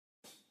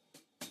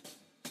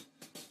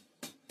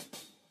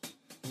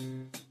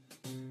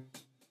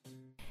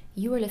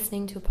You are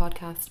listening to a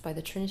podcast by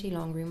the Trinity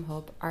Longroom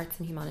Hub Arts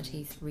and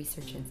Humanities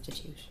Research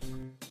Institute.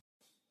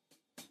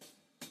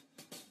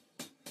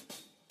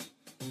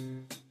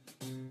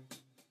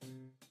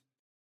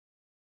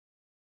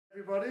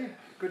 Everybody,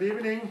 good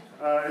evening.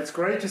 It's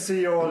great to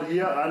see you all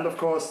here, and of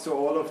course to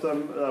all of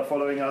them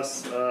following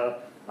us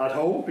at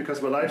home,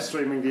 because we're live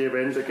streaming the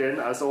event again,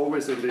 as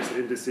always in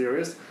this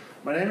series.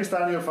 My name is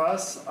Daniel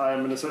Fass.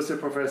 I'm an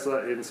associate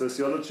professor in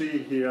sociology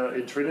here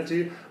in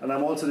Trinity, and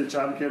I'm also the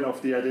champion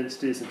of the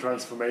Identities and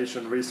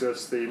Transformation research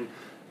theme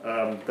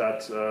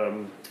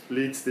that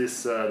leads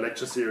this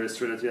lecture series,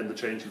 Trinity and the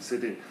Changing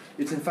City.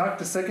 It's in fact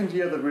the second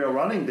year that we are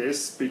running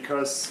this,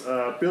 because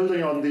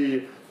building on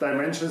the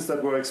dimensions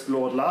that were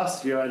explored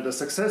last year and the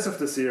success of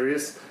the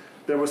series,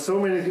 there were so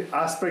many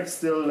aspects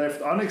still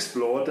left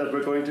unexplored that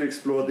we're going to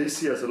explore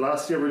this year. So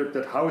last year we looked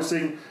at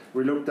housing,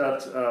 we looked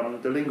at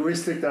the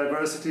linguistic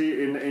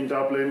diversity in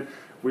Dublin,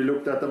 we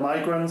looked at the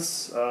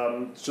migrants,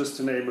 just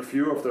to name a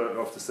few of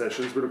the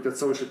sessions. We looked at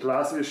social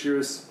class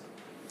issues,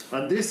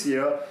 and this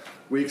year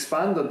we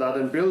expand on that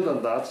and build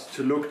on that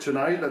to look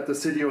tonight at the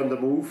city on the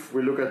move.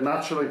 We look at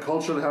natural and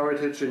cultural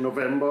heritage in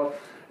November.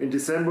 In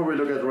December we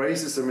look at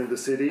racism in the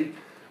city.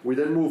 We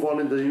then move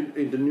on in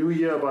the new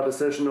year about a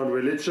session on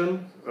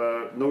religion,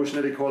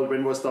 notionally called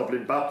When Was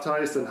Dublin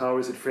Baptized and How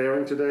Is It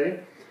Faring Today?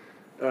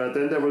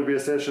 Then there will be a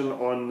session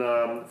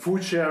on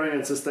food sharing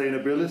and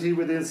sustainability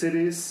within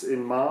cities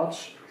in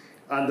March.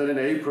 And then in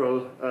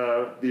April,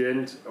 the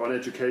end on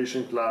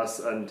education, class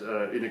and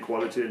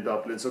inequality in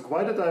Dublin. So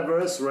quite a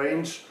diverse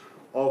range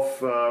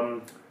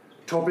of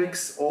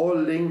topics, all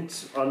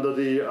linked under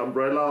the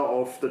umbrella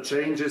of the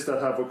changes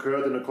that have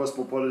occurred in a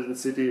cosmopolitan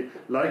city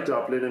like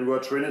Dublin, and where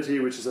Trinity,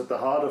 which is at the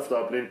heart of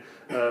Dublin,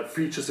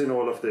 features in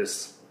all of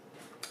this.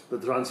 The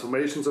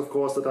transformations, of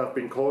course, that have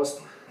been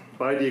caused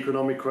by the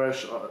economic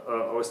crash,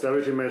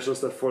 austerity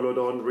measures that followed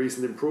on,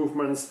 recent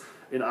improvements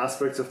in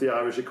aspects of the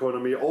Irish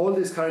economy. All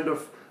this kind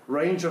of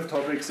range of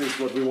topics is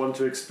what we want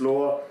to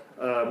explore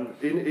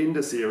in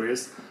the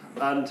series.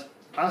 And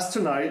as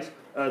tonight,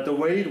 the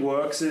way it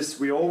works is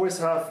we always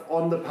have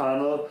on the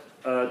panel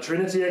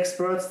Trinity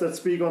experts that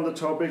speak on the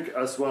topic,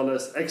 as well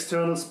as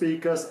external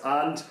speakers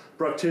and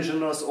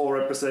practitioners or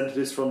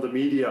representatives from the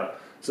media,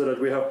 so that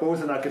we have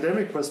both an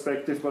academic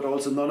perspective but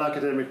also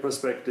non-academic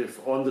perspective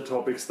on the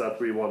topics that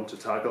we want to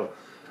tackle.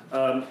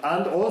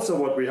 And also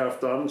what we have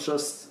done,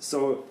 just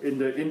so in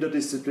the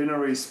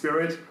interdisciplinary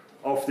spirit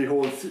of the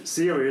whole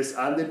series,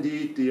 and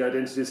indeed the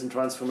Identities and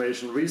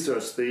Transformation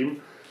research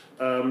theme,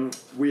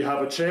 we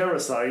have a chair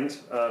assigned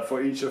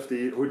for each of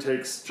who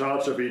takes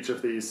charge of each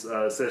of these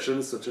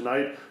sessions. So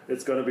tonight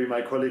it's going to be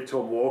my colleague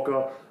Tom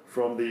Walker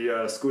from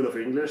the School of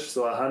English.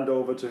 So I hand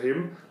over to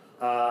him,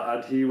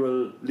 and he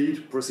will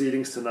lead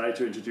proceedings tonight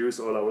to introduce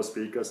all our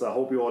speakers. I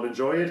hope you all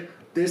enjoy it.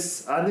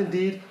 And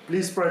indeed,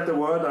 please spread the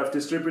word. I've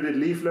distributed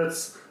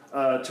leaflets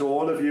to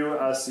all of you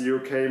as you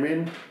came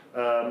in.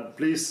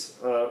 Please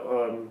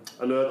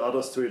alert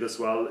others to it as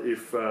well.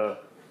 If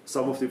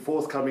some of the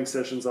forthcoming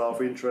sessions are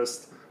of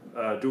interest,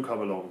 do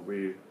come along.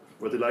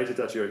 We're delighted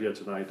that you're here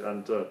tonight.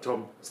 And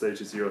Tom, stage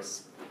is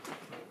yours.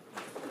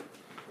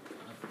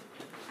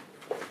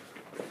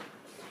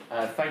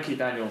 Thank you,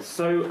 Daniel.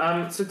 So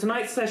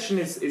tonight's session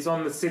is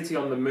on the city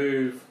on the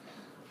move,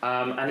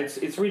 and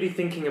it's really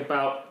thinking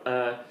about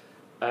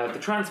the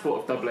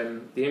transport of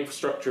Dublin, the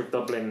infrastructure of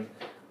Dublin,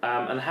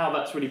 and how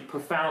that's really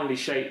profoundly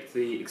shaped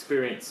the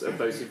experience of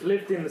those who've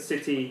lived in the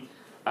city,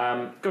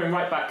 going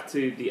right back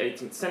to the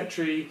 18th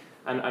century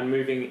and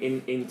moving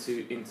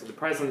into the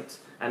present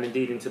and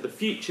indeed into the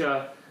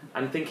future,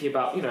 and thinking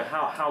about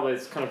how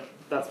there's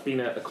that's been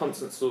a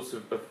constant source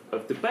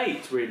of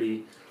debate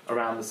really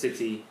around the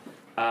city.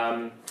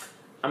 And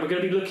we're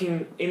going to be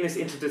looking in this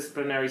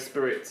interdisciplinary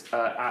spirit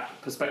at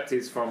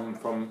perspectives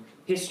from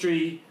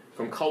history,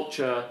 from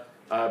culture,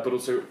 but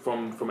also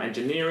from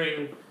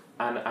engineering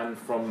and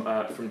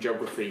from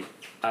geography.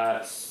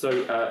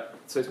 So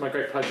it's my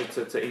great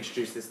pleasure to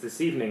introduce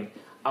this evening.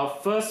 Our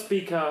first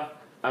speaker.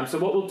 So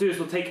what we'll do is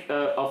we'll take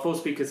our four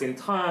speakers in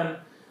turn.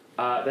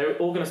 They're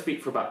all going to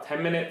speak for about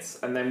 10 minutes,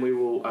 and then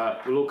we'll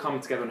all come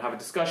together and have a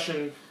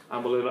discussion,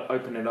 and we'll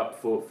open it up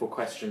for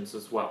questions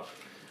as well.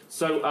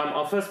 So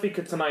our first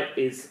speaker tonight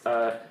is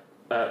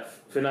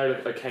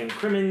Finola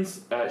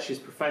O'Kane-Crimmins. She's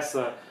a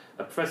professor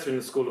in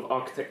the School of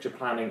Architecture,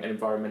 Planning and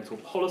Environmental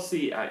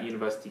Policy at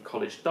University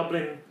College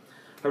Dublin.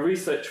 Her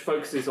research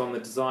focuses on the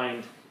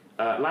designed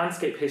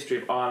landscape history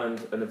of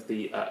Ireland and of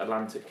the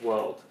Atlantic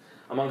world.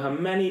 Among her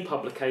many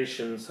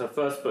publications, her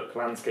first book,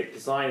 Landscape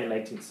Design in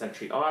 18th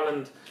Century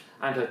Ireland,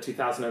 and her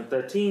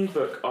 2013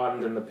 book,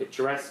 Ireland and the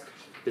Picturesque,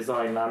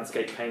 Design,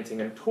 Landscape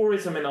Painting and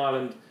Tourism in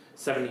Ireland,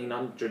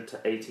 1700 to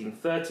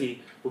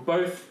 1830, were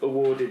both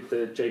awarded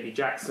the J.B.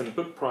 Jackson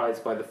Book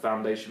Prize by the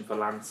Foundation for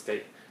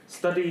Landscape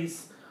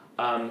Studies.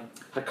 Her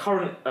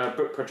current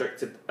book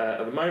project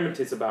at the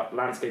moment is about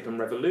landscape and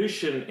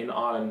revolution in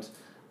Ireland,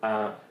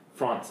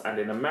 France and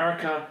in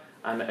America,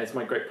 and it's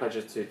my great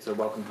pleasure to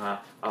welcome her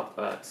up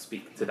to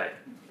speak today.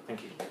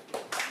 Thank you.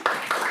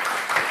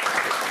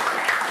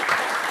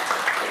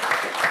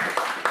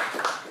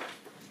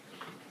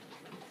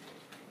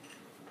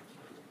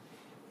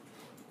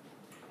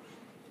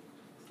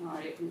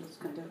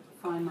 going to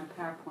find my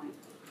PowerPoint.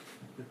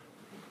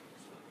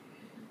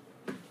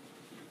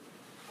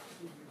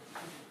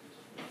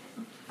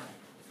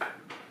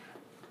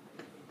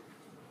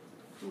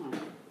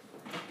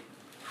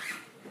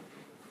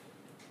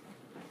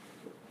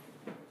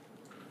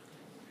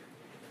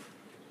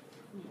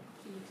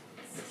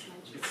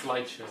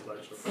 Slideshow.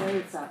 Where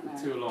is that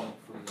now? Too long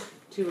from the...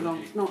 Too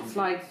long. It's not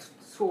slide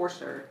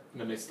sorter.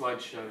 No,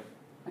 slideshow.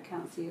 I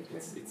can't see it here.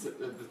 It's at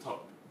the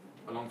top,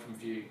 along from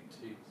view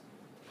to...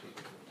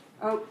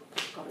 Oh,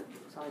 got it.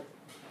 Sorry.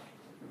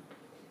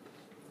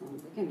 From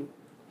the beginning.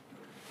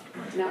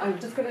 Now I'm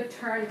just going to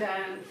turn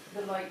down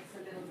the lights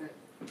a little bit.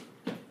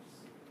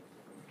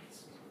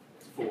 It's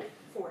 4.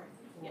 4.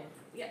 Yeah.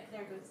 Yeah,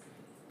 there it goes.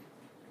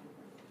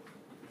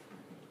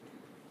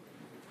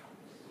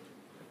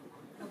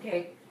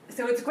 Okay,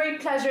 so it's a great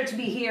pleasure to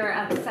be here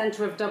at the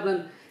centre of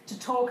Dublin to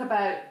talk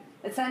about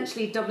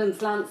essentially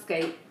Dublin's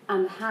landscape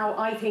and how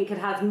I think it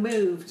has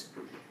moved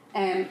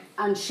and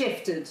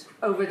shifted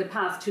over the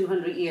past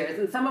 200 years.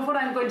 And some of what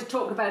I'm going to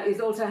talk about is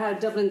also how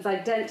Dublin's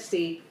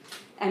identity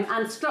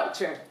and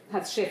structure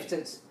has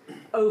shifted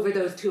over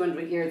those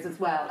 200 years as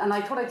well. And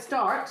I thought I'd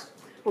start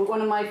with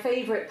one of my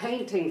favourite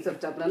paintings of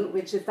Dublin,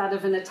 which is that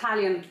of an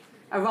Italian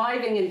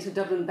arriving into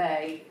Dublin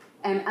Bay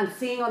and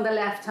seeing on the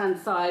left-hand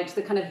side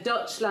the kind of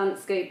Dutch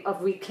landscape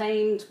of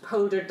reclaimed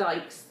polder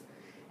dykes.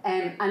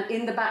 And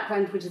in the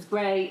background, which is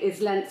grey, is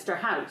Leinster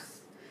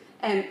House.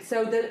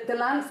 So the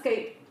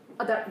landscape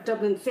that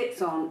Dublin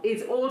sits on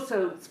is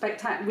also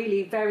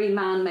really very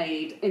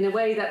man-made in a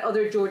way that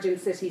other Georgian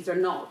cities are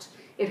not.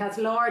 It has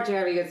large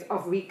areas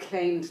of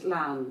reclaimed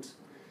land.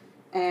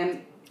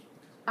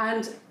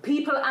 And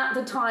people at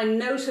the time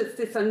noticed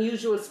this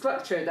unusual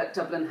structure that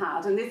Dublin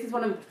had. And this is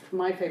one of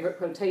my favourite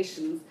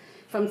quotations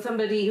from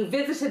somebody who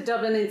visited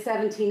Dublin in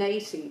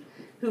 1780,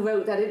 who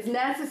wrote that it's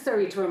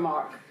necessary to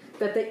remark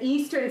that the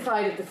eastern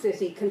side of the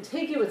city,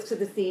 contiguous to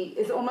the sea,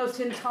 is almost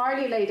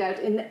entirely laid out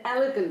in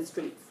elegant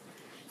streets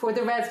for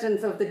the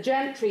residents of the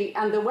gentry,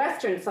 and the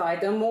western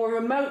side, though more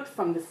remote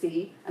from the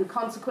sea and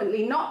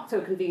consequently not so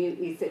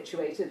conveniently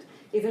situated,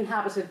 is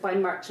inhabited by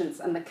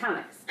merchants and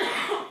mechanics.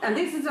 And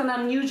this is an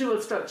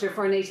unusual structure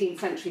for an 18th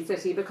century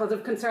city because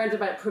of concerns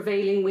about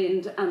prevailing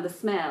wind and the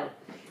smell.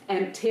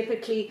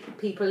 Typically,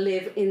 people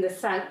live in the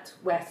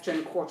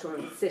southwestern quarter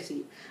of the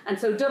city. And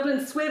so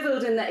Dublin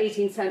swivelled in the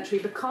 18th century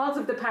because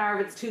of the power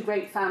of its two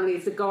great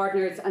families, the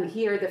Gardners and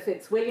here the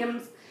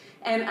Fitzwilliams,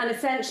 and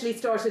essentially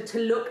started to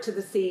look to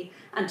the sea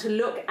and to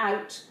look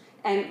out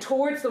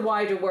towards the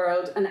wider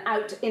world and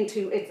out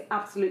into its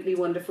absolutely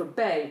wonderful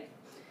bay.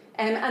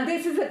 And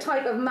this is a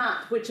type of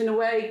map which in a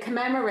way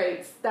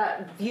commemorates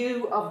that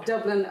view of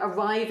Dublin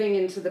arriving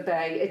into the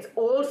bay. It's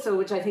also,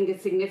 which I think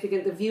is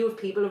significant, the view of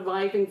people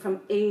arriving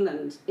from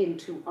England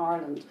into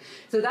Ireland.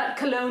 So that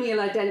colonial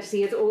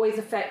identity has always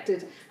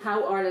affected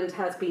how Ireland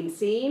has been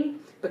seen,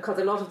 because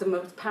a lot of the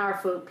most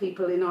powerful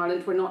people in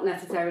Ireland were not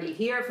necessarily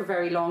here for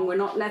very long, were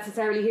not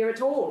necessarily here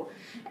at all.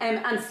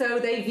 And so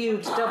they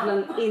viewed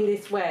Dublin in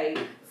this way,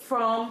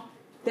 from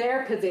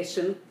their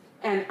position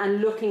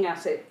and looking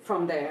at it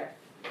from there.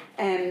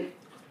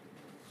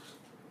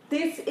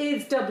 This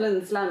is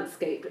Dublin's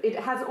landscape. It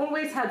has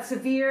always had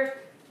severe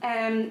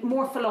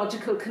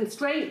morphological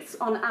constraints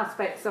on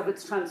aspects of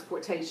its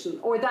transportation,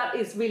 or that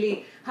is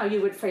really how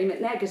you would frame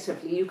it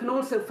negatively. You can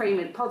also frame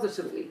it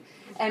positively.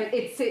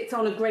 It sits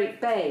on a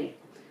great bay,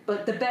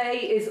 but the bay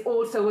is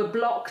also a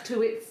block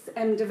to its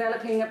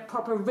developing a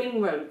proper ring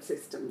road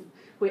system,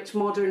 which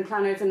modern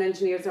planners and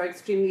engineers are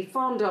extremely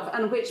fond of,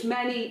 and which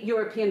many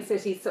European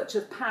cities, such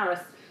as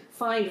Paris,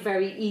 find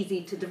very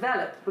easy to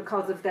develop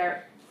because of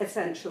their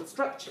essential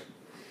structure.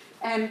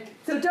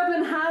 So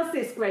Dublin has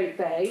this great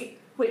bay,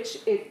 which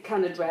it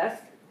can address,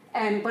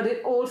 but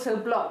it also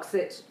blocks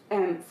it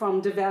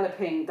from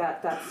developing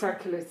that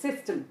circular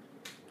system.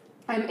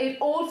 It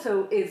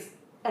also is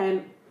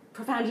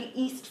profoundly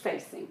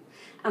east-facing,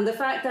 and the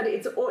fact that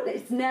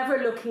it's never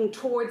looking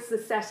towards the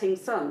setting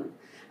sun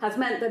has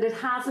meant that it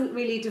hasn't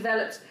really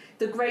developed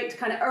the great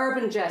kind of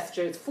urban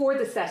gestures for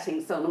the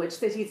setting sun, which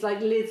cities like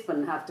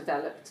Lisbon have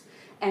developed,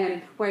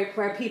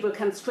 where people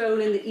can stroll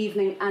in the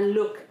evening and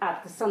look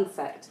at the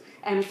sunset.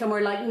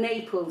 Somewhere like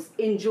Naples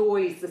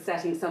enjoys the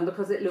setting sun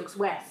because it looks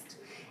west.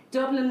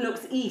 Dublin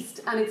looks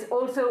east, and it's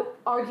also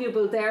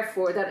arguable,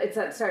 therefore, that it's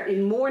at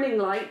certain morning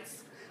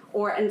lights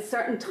or in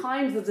certain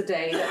times of the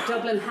day that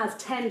Dublin has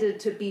tended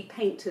to be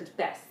painted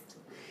best.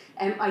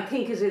 I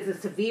think it is a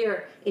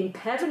severe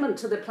impediment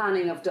to the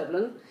planning of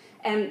Dublin,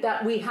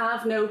 that we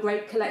have no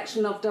great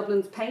collection of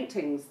Dublin's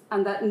paintings,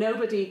 and that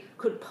nobody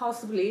could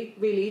possibly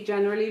really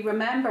generally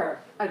remember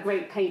a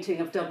great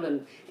painting of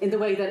Dublin in the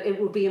way that it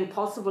would be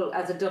impossible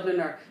as a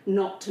Dubliner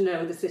not to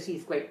know the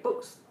city's great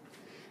books.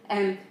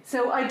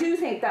 So I do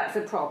think that's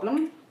a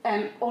problem.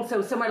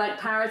 Also, somewhere like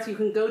Paris, you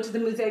can go to the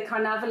Musée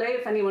Carnavalet,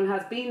 if anyone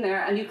has been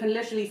there, and you can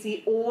literally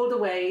see all the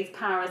ways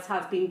Paris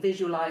has been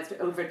visualised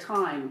over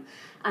time,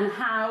 and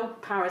how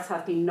Paris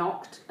has been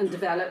knocked and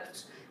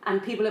developed,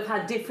 and people have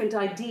had different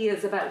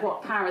ideas about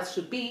what Paris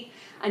should be,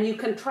 and you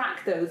can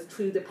track those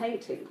through the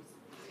paintings.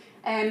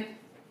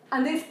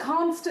 And this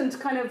constant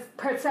kind of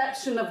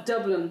perception of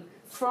Dublin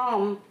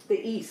from the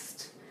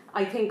east,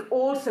 I think,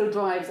 also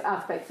drives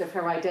aspects of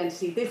her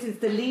identity. This is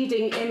the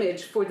leading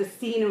image for the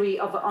scenery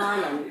of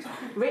Ireland,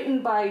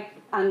 written by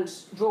and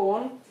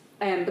drawn,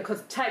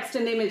 because text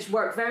and image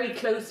work very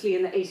closely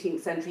in the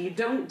 18th century. You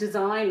don't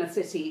design a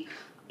city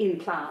in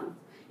plan.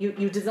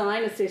 You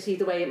design a city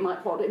the way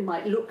what it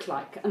might look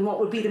like, and what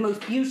would be the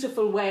most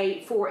beautiful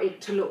way for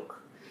it to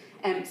look.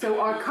 So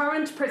our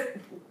current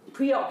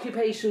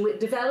preoccupation with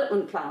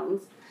development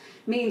plans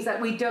means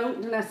that we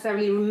don't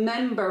necessarily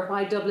remember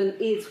why Dublin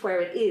is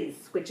where it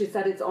is, which is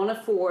that it's on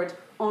a ford,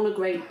 on a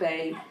great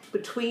bay,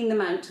 between the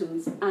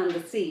mountains and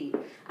the sea,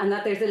 and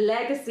that there's a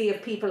legacy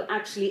of people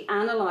actually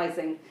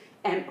analysing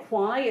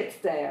why it's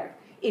there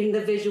in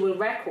the visual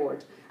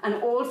record, and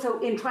also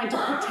in trying to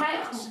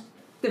protect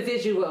the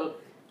visual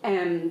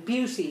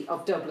beauty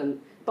of Dublin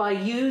by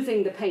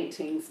using the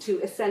paintings to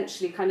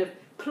essentially kind of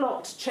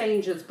plot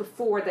changes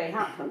before they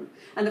happen.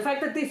 And the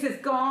fact that this is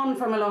gone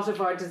from a lot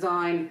of our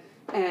design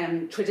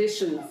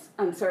traditions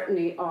and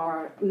certainly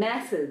our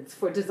methods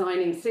for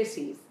designing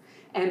cities.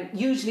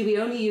 Usually we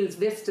only use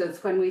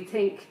vistas when we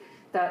think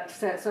that,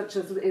 such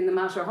as in the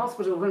Mater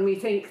Hospital, when we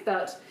think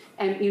that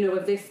a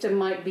vista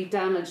might be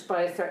damaged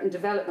by a certain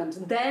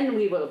development. Then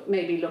we will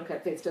maybe look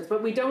at vistas,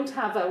 but we don't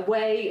have a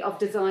way of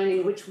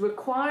designing which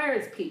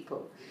requires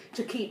people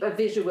to keep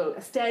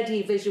a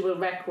steady visual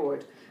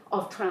record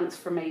of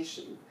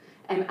transformation.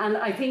 And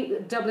I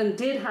think Dublin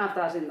did have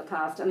that in the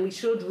past, and we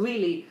should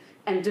really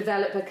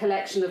develop a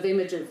collection of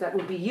images that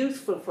would be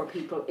useful for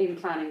people in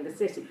planning the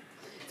city.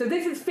 So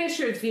this is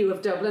Fisher's view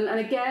of Dublin, and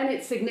again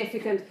it's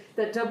significant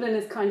that Dublin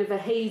is kind of a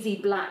hazy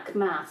black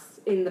mass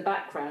in the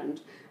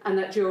background, and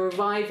that you're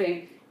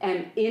arriving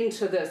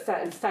into the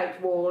South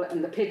Wall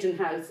and the Pigeon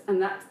House,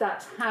 and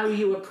that's how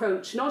you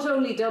approach not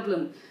only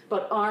Dublin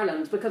but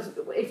Ireland, because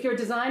if you're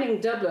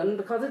designing Dublin,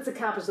 because it's a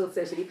capital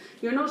city,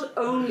 you're not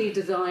only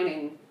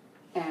designing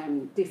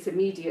this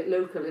immediate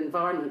local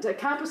environment. A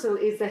capital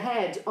is the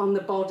head on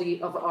the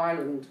body of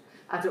Ireland,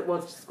 as it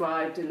was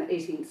described in the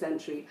 18th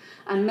century.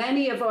 And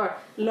many of our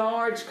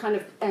large kind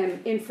of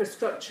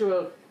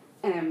infrastructural,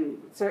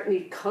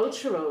 certainly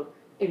cultural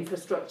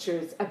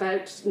infrastructures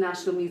about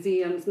national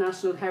museums,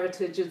 national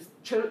heritages,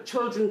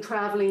 children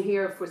travelling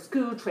here for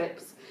school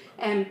trips,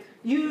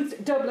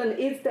 Dublin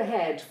is the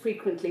head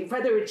frequently.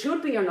 Whether it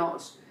should be or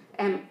not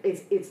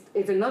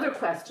is another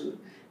question.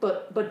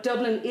 But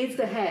Dublin is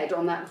the head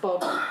on that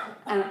body,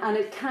 and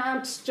it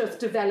can't just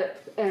develop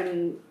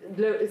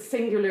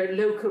singular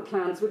local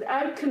plans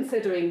without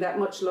considering that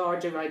much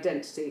larger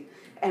identity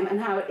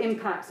and how it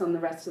impacts on the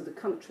rest of the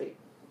country.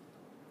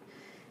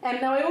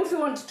 Now I also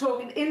want to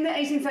talk, in the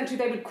 18th century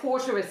they would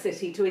quarter a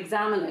city to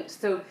examine it,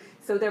 so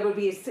there would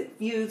be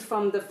views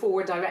from the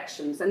four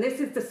directions, and this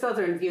is the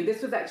southern view.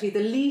 This was actually the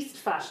least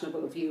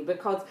fashionable view,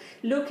 because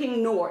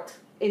looking north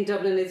in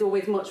Dublin is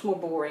always much more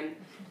boring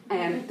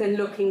than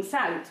looking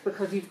south,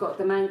 because you've got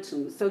the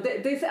mountains. So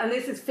this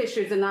is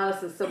Fisher's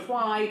analysis of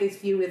why this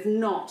view is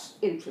not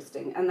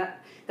interesting, and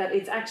that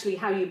it's actually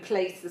how you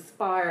place the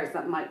spires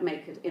that might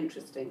make it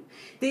interesting.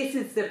 This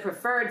is the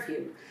preferred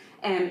view,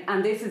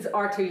 and this is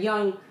Arthur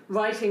Young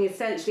writing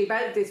essentially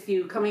about this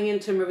view coming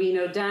into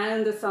Marino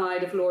down the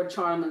side of Lord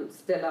Charlemont's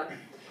villa.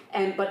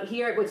 But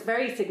here it was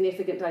very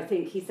significant, I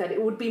think. He said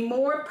it would be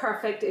more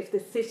perfect if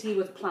the city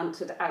was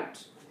planted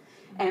out.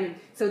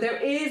 So there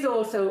is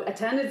also a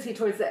tendency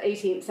towards the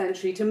 18th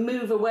century to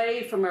move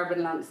away from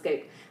urban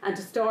landscape and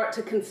to start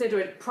to consider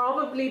it,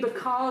 probably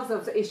because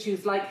of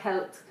issues like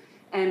health,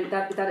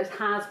 that it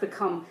has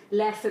become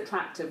less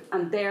attractive,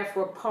 and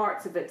therefore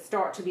parts of it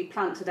start to be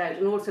planted out,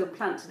 and also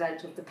planted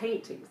out of the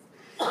paintings.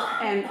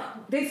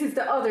 This is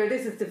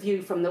the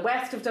view from the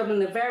west of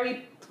Dublin, a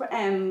very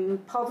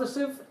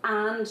positive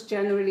and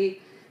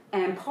generally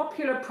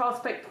popular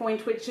prospect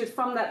point, which is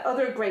from that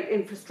other great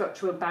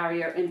infrastructural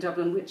barrier in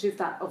Dublin, which is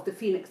that of the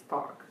Phoenix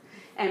Park.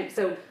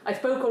 So I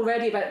spoke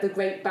already about the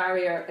Great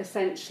Barrier,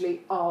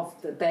 essentially, of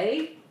the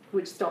bay,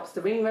 which stops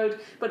the ring road,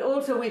 but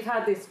also we've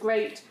had this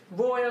great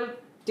Royal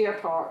Deer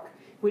Park,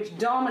 which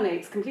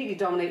completely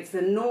dominates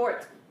the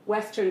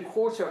northwestern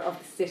quarter of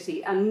the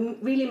city,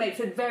 and really makes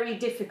it very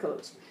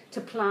difficult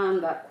to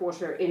plan that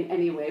quarter in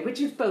any way,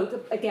 which is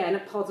both, again, a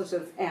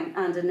positive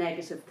and a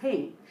negative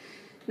thing.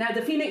 Now,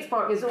 the Phoenix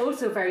Park is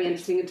also very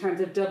interesting in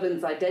terms of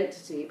Dublin's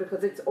identity,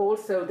 because it's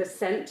also the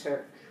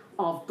centre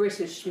of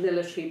British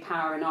military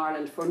power in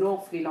Ireland for an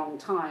awfully long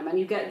time. And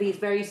you get these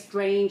very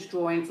strange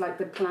drawings like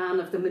the plan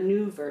of the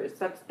manoeuvres.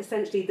 That's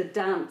essentially the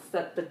dance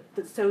that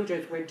the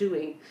soldiers were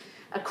doing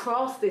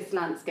across this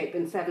landscape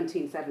in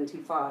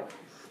 1775.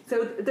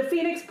 So the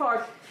Phoenix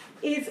Park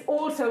is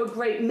also a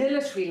great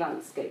military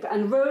landscape,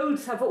 and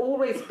roads have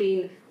always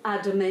been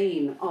a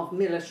domain of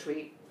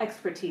military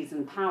expertise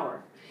and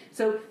power.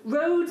 So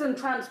roads and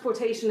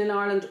transportation in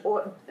Ireland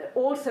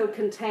also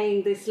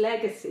contain this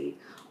legacy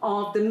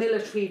of the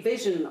military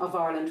vision of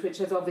Ireland, which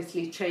has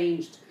obviously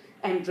changed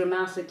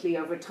dramatically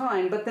over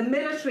time. But the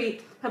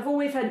military have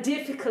always had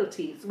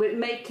difficulties with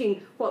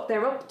making what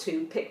they're up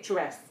to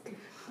picturesque.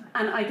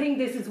 And I think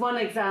this is one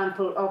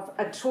example of,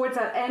 towards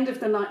the end of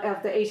the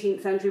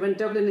 18th century, when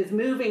Dublin is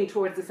moving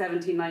towards the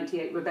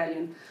 1798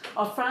 rebellion,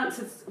 of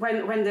Francis,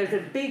 when there's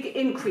a big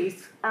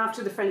increase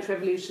after the French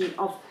Revolution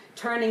of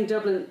turning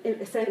Dublin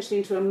essentially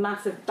into a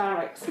massive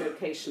barracks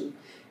location,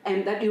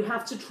 and that you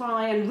have to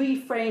try and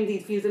reframe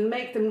these views and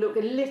make them look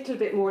a little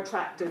bit more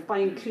attractive by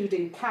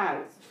including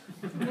cows.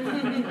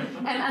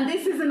 And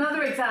this is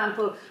another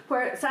example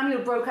where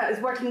Samuel Brokat is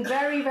working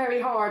very,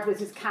 very hard with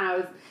his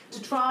cows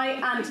to try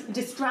and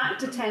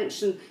distract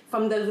attention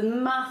from those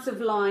massive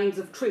lines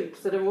of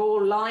troops that are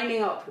all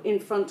lining up in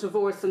front of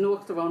Ors and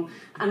Uachtaráin,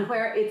 and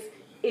where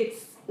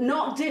it's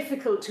not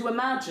difficult to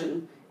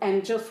imagine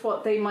just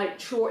what they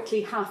might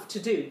shortly have to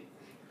do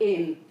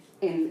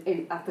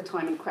at the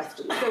time in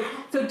question.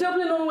 So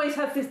Dublin always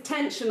has this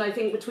tension, I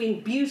think,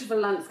 between beautiful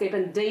landscape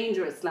and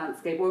dangerous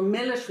landscape, or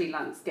military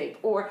landscape,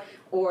 or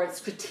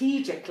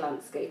strategic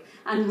landscape.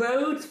 And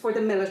roads for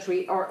the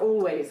military are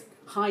always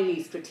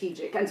highly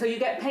strategic. And so you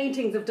get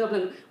paintings of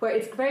Dublin where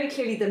it's very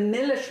clearly the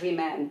military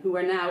men who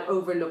are now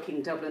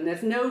overlooking Dublin.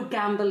 There's no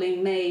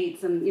gambling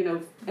maids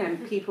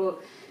and people,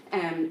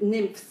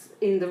 nymphs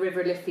in the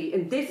River Liffey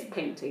in this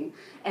painting.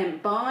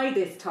 And by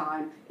this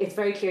time, it's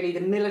very clearly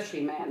the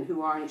military men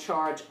who are in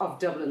charge of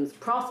Dublin's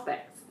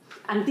prospects.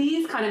 And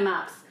these kind of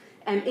maps,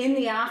 in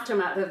the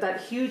aftermath of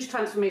that huge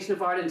transformation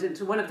of Ireland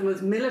into one of the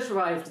most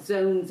militarised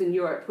zones in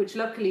Europe, which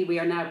luckily we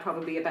are now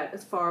probably about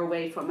as far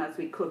away from as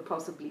we could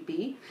possibly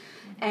be.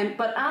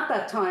 But at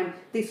that time,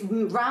 this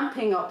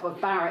ramping up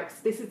of barracks,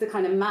 this is the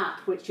kind of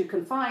map which you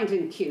can find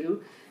in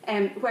Kew,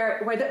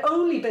 where the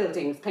only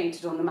buildings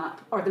painted on the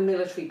map are the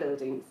military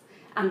buildings,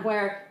 and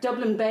where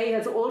Dublin Bay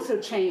has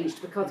also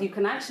changed because you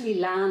can actually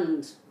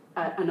land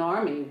an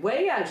army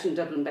way out in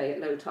Dublin Bay at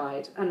low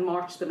tide and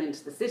march them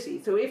into the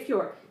city. So if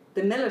you're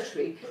the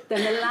military,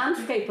 then the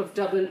landscape of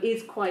Dublin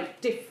is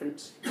quite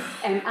different.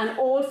 And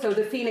also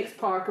the Phoenix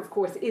Park, of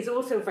course, is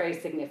also very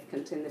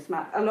significant in this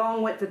map,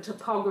 along with the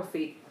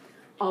topography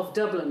of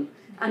Dublin.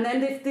 And then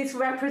this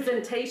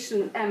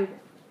representation,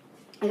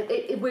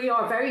 we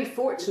are very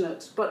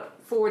fortunate, but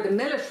for the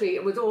military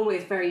it was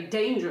always very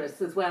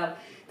dangerous as well,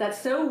 that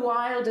so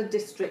wild a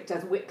district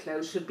as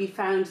Wicklow should be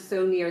found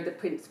so near the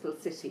principal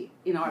city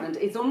in Ireland.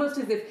 It's almost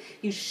as if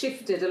you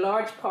shifted a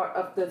large part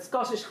of the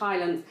Scottish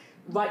Highlands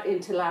right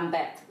into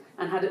Lambeth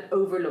and had it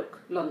overlook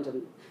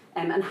London.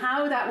 And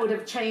how that would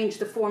have changed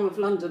the form of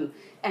London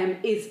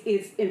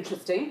is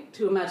interesting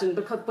to imagine,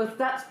 but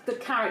that's the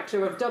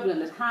character of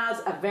Dublin. It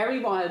has a very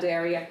wild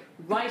area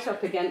right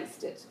up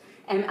against it.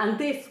 And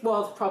this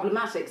was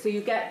problematic. So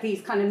you get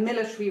these kind of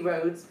military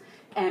roads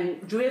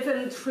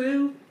driven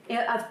through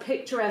as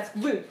picturesque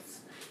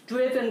routes,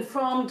 driven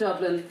from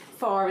Dublin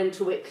far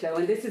into Wicklow.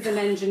 And this is an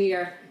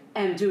engineer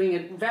doing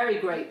a very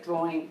great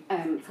drawing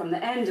from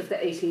the end of the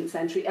 18th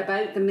century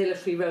about the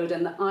military road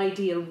and the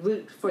ideal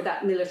route for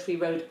that military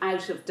road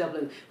out of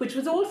Dublin, which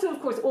was also,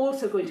 of course,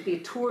 also going to be a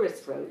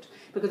tourist road,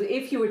 because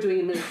if you were doing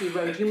a military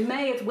road, you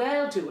may as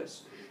well do it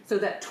so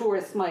that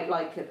tourists might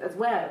like it as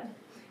well.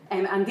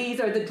 And these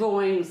are the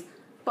drawings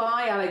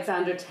by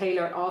Alexander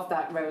Taylor of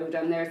that road,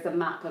 and there's the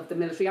map of the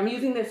military. I'm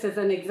using this as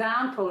an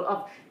example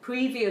of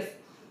previous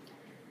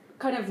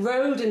kind of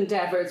road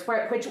endeavours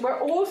which were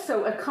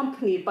also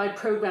accompanied by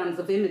programmes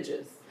of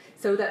images,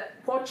 so that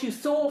what you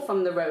saw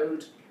from the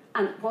road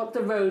and what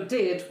the road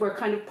did were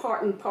kind of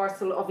part and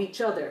parcel of each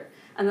other.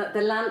 And that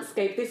the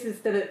landscape, this is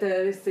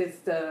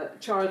the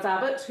Charles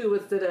Abbott, who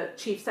was the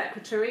Chief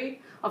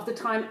Secretary of the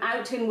time,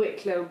 out in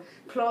Wicklow,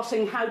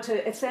 plotting how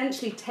to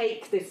essentially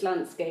take this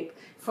landscape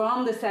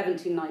from the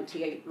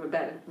 1798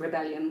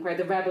 rebellion, where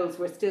the rebels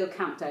were still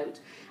camped out,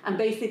 and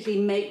basically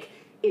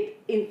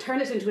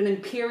turn it into an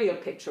imperial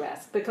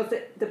picturesque, because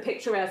the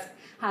picturesque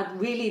had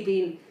really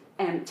been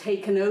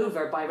taken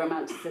over by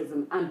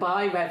Romanticism and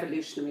by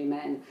revolutionary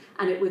men,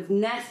 and it was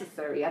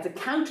necessary as a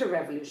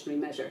counter-revolutionary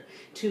measure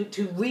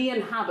to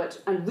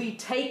re-inhabit and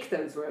retake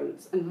those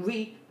roads and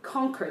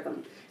reconquer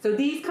them. So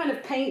these kind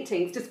of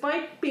paintings,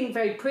 despite being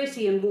very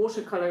pretty in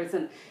watercolours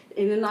and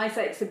in a nice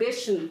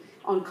exhibition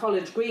on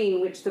College Green,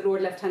 which the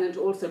Lord Lieutenant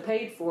also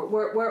paid for,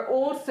 were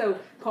also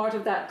part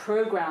of that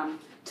programme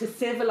to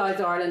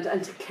civilise Ireland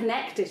and to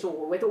connect it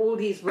all with all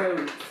these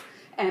roads.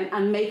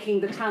 And making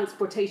the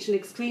transportation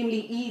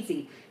extremely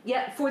easy,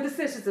 yet for the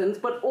citizens,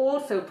 but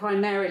also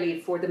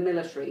primarily for the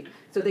military,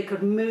 so they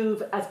could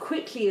move as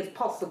quickly as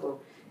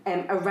possible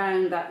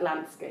around that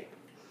landscape.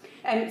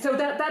 And so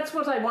that's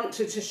what I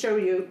wanted to show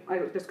you.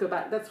 I'll just go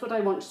back. That's what I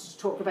wanted to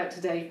talk about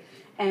today.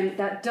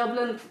 That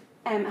Dublin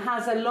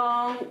has a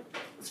long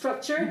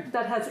structure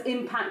that has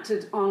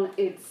impacted on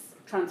its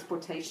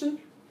transportation.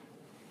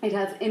 It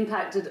has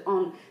impacted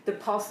on the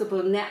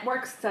possible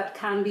networks that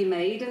can be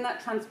made in that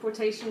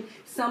transportation.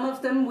 Some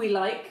of them we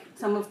like,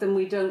 some of them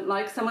we don't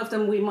like, some of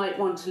them we might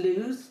want to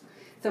lose,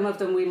 some of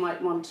them we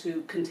might want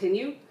to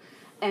continue.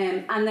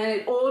 And then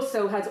it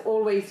also has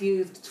always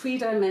used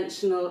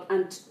three-dimensional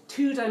and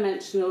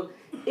two-dimensional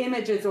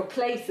images or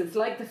places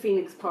like the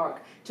Phoenix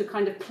Park to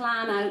kind of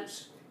plan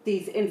out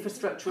these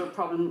infrastructural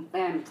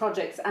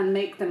projects and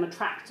make them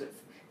attractive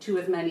to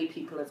as many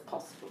people as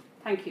possible.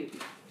 Thank you.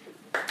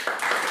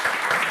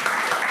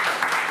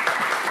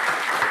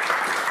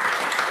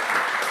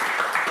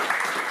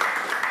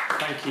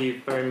 Thank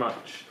you very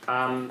much.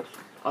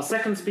 Our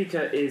second speaker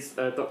is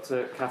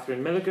Dr.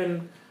 Catherine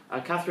Milligan.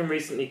 Catherine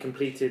recently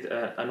completed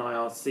an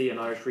IRC, an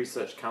Irish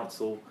Research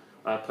Council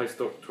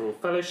postdoctoral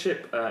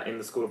fellowship in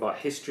the School of Art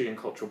History and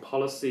Cultural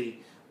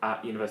Policy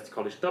at University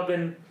College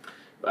Dublin,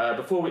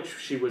 before which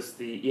she was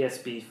the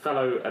ESB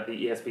Fellow at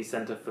the ESB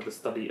Centre for the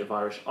Study of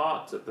Irish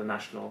Art at the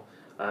National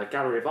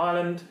Gallery of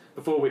Ireland,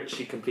 before which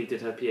she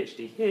completed her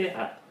PhD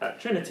here at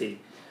Trinity.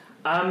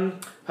 Her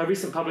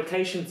recent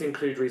publications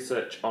include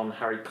research on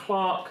Harry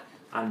Clarke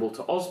and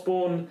Walter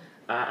Osborne,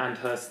 and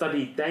her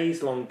study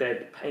Days Long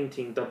Dead,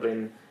 Painting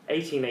Dublin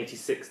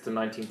 1886 to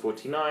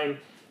 1949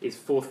 is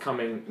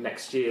forthcoming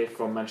next year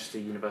from Manchester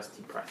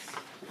University Press.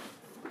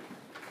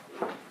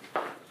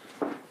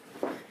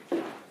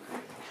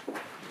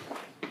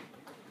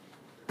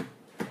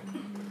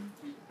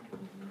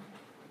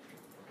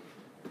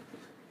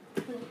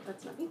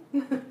 That's not me.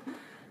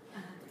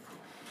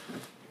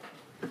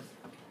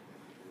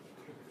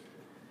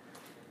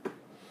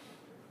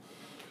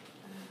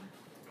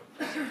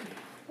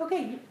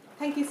 Okay,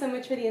 thank you so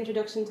much for the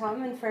introduction,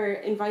 Tom, and for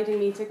inviting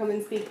me to come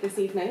and speak this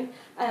evening.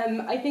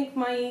 I think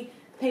my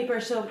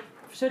paper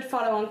should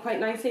follow on quite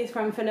nicely. It's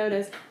from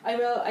Finona's.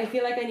 I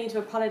feel like I need to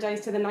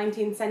apologise to the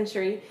 19th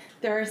century.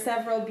 There are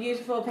several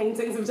beautiful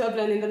paintings of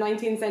Dublin in the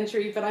 19th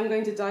century, but I'm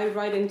going to dive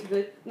right into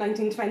the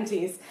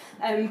 1920s.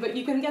 But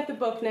you can get the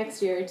book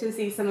next year to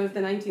see some of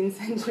the 19th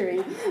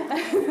century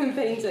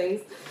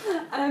paintings.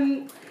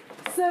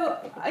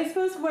 So I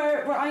suppose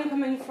where I'm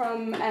coming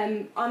from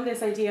on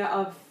this idea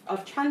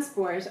of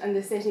transport and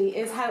the city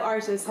is how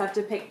artists have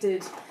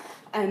depicted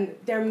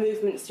their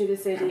movements through the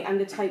city and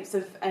the types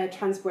of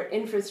transport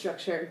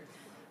infrastructure.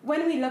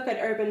 When we look at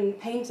urban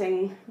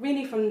painting,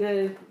 really from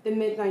the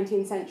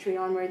mid-19th century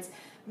onwards,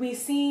 we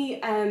see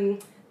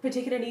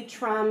particularly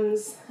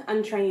trams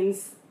and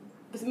trains,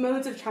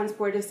 modes of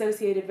transport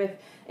associated with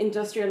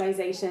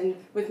industrialisation,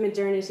 with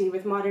modernity,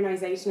 with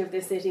modernisation of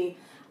the city,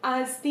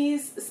 as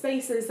these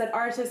spaces that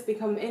artists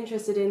become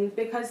interested in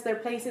because they're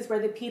places where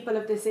the people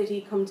of the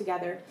city come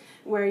together,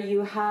 where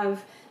you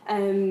have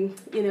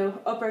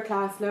upper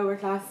class, lower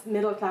class,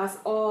 middle class,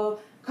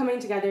 all coming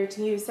together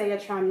to use, say, a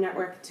tram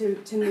network to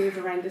move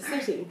around the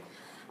city.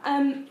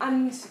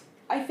 And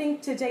I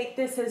think to date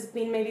this has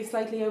been maybe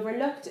slightly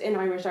overlooked in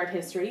Irish art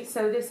history.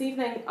 So this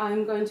evening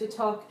I'm going to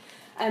talk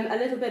a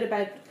little bit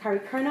about Carrie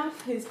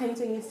Kernoff, whose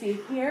painting you see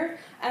here,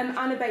 and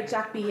about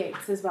Jack B.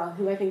 Yates as well,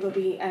 who I think will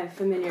be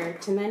familiar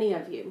to many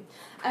of you.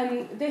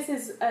 This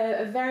is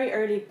a very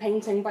early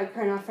painting by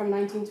Kernoff from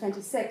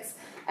 1926,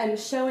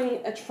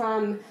 showing a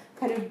tram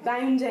kind of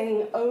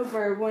bounding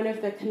over one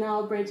of the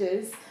canal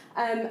bridges,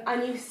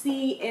 and you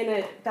see in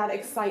it that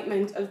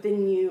excitement of the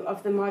new,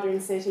 of the modern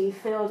city,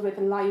 filled with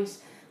light,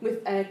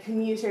 with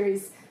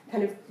commuters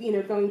kind of,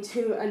 going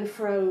to and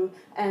fro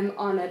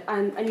on it,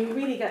 and you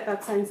really get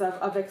that sense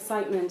of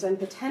excitement and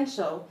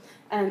potential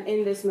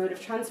in this mode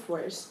of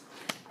transport.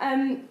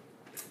 I'm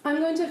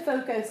going to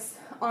focus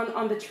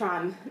on the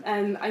tram.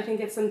 I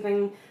think it's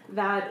something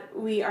that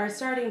we are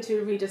starting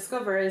to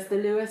rediscover as the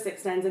Lewis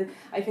extends, and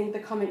I think the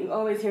comment you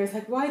always hear is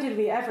like, why did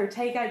we ever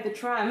take out the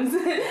trams?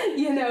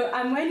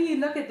 And when you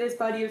look at this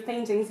body of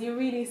paintings, you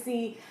really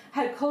see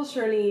how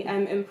culturally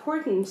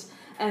important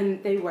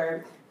they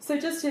were. So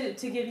just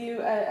to give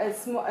you a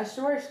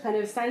short kind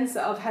of sense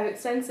of how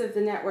extensive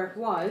the network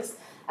was,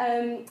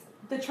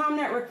 the tram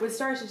network was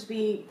started to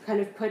be kind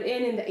of put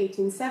in the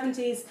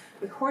 1870s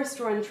with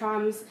horse-drawn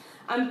trams,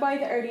 and by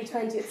the early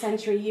 20th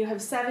century you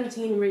have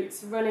 17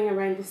 routes running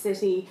around the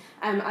city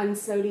and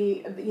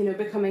slowly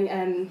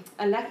becoming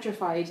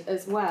electrified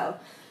as well.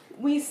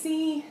 We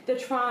see the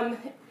tram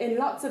in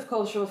lots of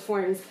cultural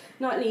forms,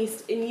 not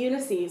least in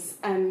Ulysses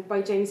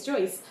by James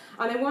Joyce.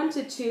 And I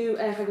wanted to,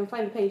 if I can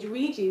find the page,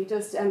 read you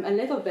just a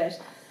little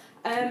bit.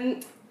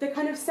 The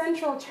kind of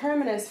central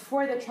terminus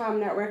for the tram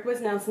network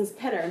was Nelson's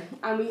Pillar.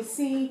 And we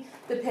see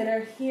the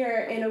pillar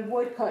here in a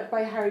woodcut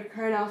by Harry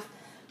Kernoff,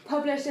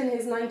 published in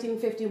his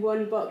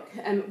 1951 book,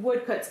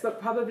 Woodcuts, but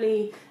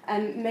probably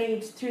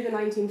made through the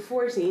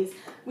 1940s.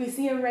 We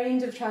see a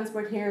range of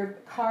transport here,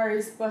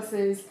 cars,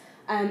 buses,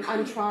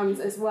 and trams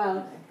as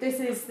well. This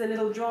is the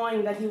little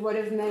drawing that he would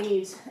have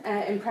made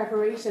in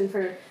preparation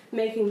for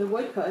making the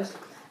woodcut.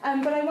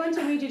 But I want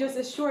to read you just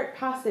a short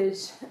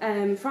passage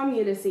from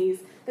Ulysses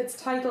that's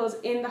titled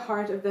In the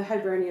Heart of the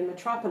Hibernian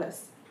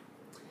Metropolis.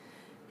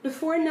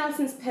 Before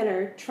Nelson's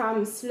Pillar,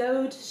 trams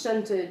slowed,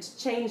 shunted,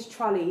 changed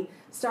trolley,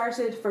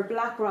 started for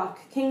Blackrock,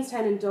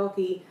 Kingstown and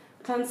Dalkey,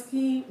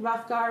 Clonskeagh,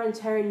 Rathgar and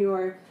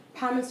Terranure,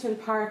 Palmerston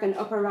Park and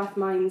Upper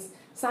Rathmines,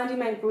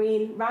 Sandymount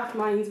Green,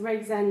 Rathmines,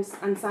 Rigsend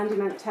and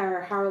Sandymount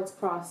Tower, Harold's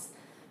Cross.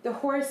 The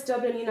Horse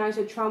Dublin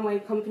United Tramway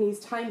Company's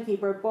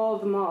timekeeper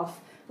bawled them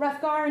off.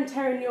 Rathgar and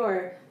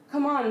Terranure,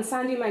 come on,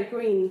 Sandymount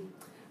Green.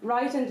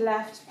 Right and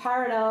left,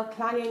 parallel,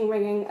 clanging,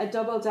 ringing, a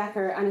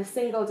double-decker and a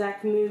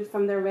single-deck moved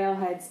from their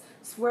railheads,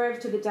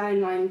 swerved to the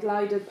downline,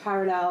 glided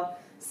parallel.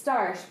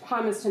 Start,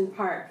 Palmerston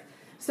Park.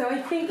 So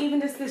I think even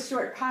this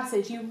short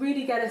passage, you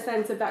really get a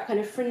sense of that kind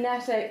of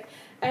frenetic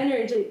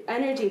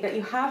energy that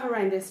you have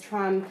around this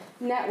tram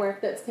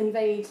network that's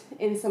conveyed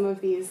in some of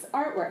these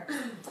artworks.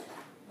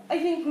 I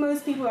think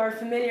most people are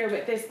familiar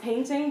with this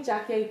painting,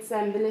 Jack Yates'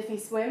 The Liffey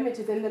Swim, which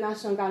is in the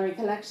National Gallery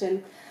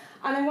collection.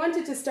 And I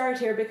wanted to start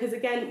here because,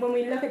 again, when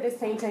we look at this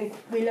painting,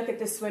 we look at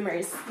the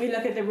swimmers, we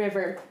look at the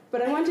river.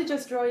 But I want to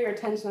just draw your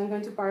attention. I'm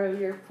going to borrow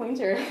your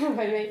pointer,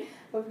 by the way.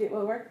 Hopefully it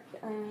will work.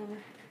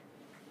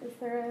 Is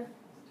there a...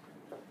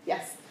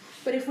 Yes.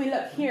 But if we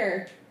look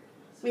here,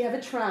 we have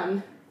a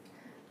tram,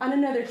 and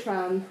another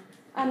tram,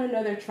 and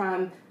another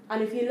tram.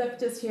 And if you look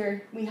just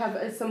here, we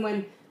have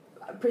someone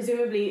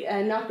presumably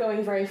not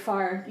going very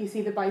far. You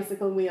see the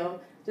bicycle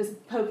wheel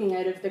just poking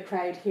out of the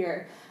crowd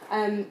here.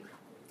 And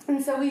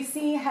so we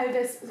see how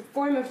this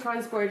form of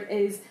transport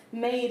is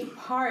made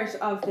part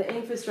of the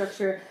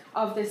infrastructure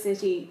of the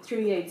city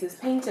through Yeats's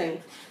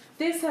painting.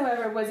 This,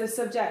 however, was a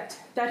subject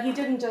that he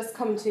didn't just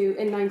come to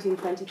in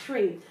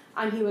 1923,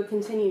 and he would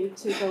continue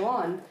to go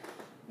on.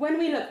 When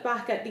we look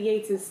back at the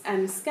Yeats's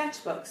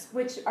sketchbooks,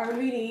 which are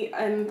really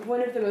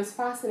one of the most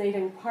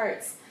fascinating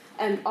parts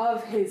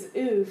of his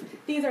oeuvre,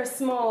 these are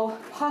small,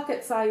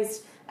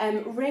 pocket-sized,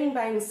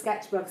 ring-bound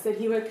sketchbooks that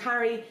he would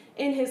carry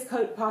in his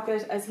coat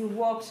pocket as he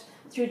walked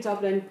through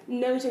Dublin,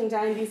 noting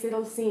down these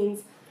little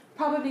scenes,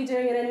 probably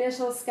doing an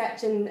initial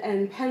sketch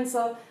in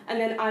pencil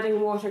and then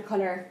adding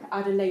watercolour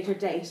at a later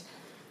date.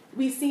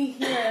 We see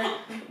here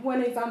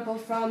one example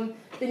from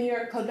the New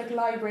York Public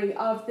Library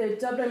of the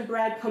Dublin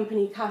Bread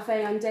Company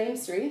Cafe on Dame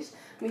Street.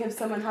 We have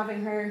someone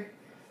having her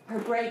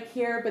break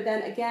here, but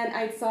then again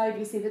outside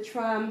you see the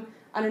tram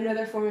and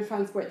another form of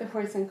transport, the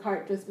horse and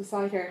cart just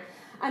beside her.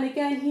 And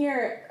again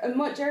here, a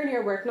much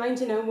earlier work,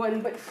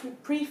 1901, but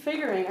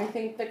prefiguring, I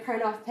think, the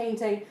Kernoff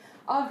painting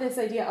of this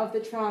idea of the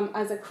tram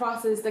as it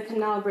crosses the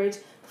canal bridge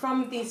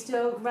from these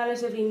still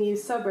relatively new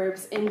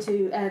suburbs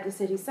into the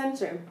city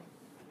centre.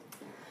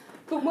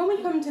 But when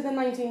we come to the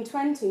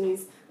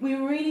 1920s, we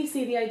really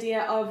see the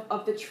idea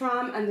of the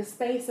tram and the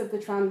space of the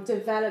tram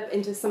develop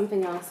into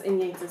something else in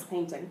Yeats's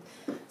painting.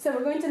 So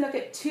we're going to look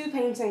at two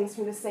paintings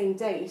from the same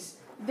date.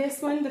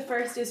 This one, the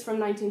first, is from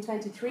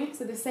 1923,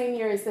 so the same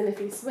year as the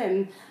Liffey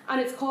Swim,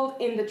 and it's called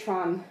In the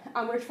Tram.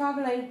 And we're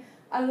travelling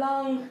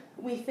along,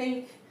 we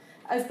think,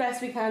 as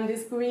best we can,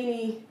 this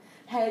greeny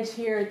hedge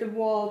here, the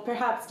wall,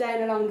 perhaps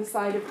down along the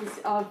side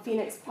of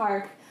Phoenix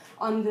Park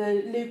on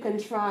the Lucan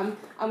tram,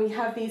 and we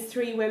have these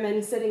three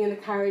women sitting in the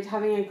carriage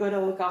having a good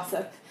old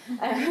gossip.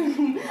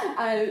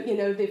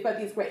 They've got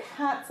these great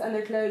hats and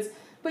their clothes,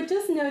 but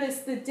just notice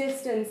the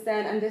distance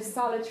then and this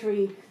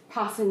solitary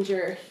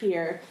passenger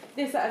here.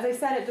 This, as I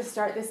said at the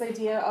start, this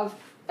idea of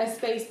a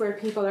space where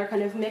people are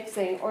kind of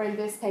mixing, or in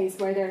this case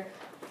where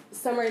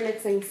some are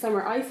mixing, some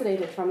are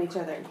isolated from each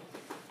other.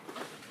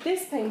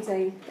 This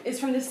painting is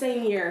from the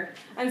same year,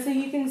 and so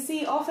you can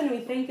see often we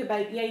think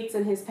about Yeats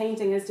and his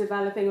painting as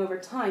developing over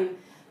time,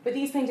 but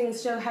these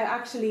paintings show how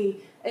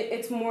actually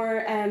it's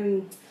more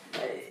kind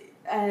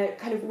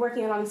of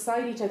working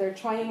alongside each other,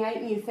 trying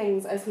out new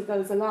things as he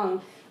goes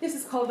along. This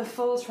is called The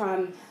Full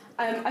Tram.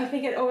 I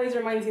think it always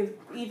reminds you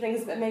of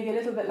evenings that maybe a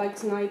little bit like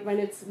tonight when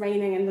it's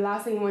raining and the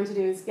last thing you want to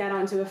do is get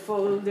onto a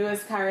full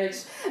Lewis carriage.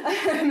 You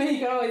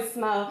can always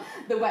smell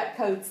the wet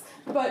coats.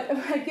 But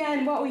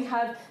again, what we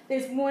have,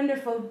 this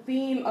wonderful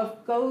beam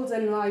of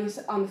golden light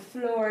on the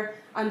floor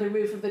and the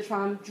roof of the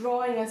tram,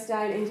 drawing us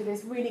down into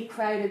this really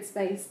crowded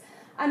space.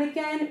 And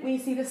again, we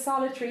see the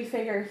solitary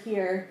figure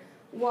here,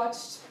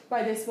 watched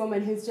by this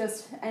woman who's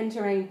just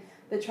entering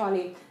the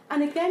trolley.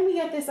 And again, we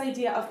get this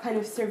idea of kind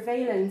of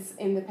surveillance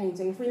in the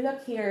painting. If we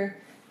look here,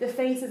 the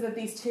faces of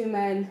these two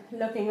men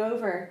looking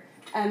over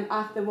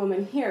at the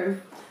woman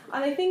here.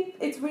 And I think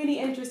it's really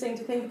interesting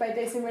to think about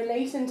this in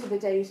relation to the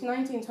date,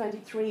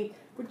 1923.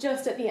 We're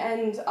just at the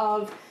end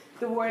of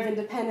the War of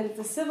Independence,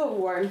 the Civil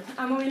War.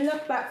 And when we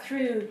look back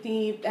through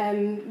the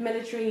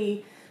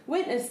military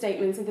witness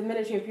statements of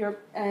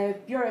the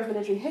Bureau of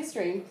Military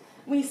History,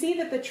 we see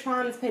that the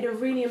trams played a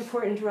really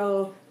important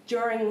role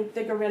during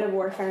the guerrilla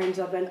warfare in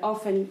Dublin.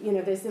 Often,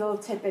 there's little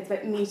tidbits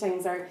about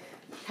meetings or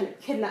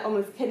kind of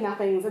almost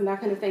kidnappings and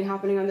that kind of thing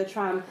happening on the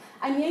tram.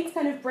 And Yeats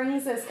kind of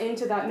brings us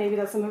into that, maybe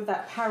that's some of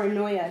that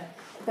paranoia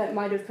that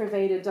might have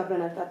pervaded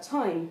Dublin at that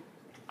time.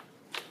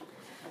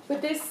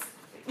 But this,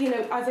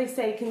 as I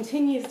say,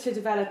 continues to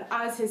develop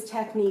as his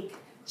technique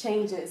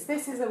changes.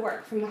 This is a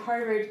work from the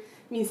Harvard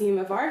Museum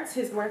of Arts.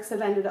 His works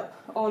have ended up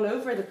all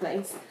over the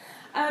place.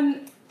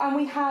 And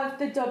we have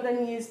the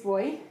Dublin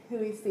newsboy, who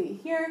we see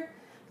here,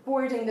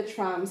 boarding the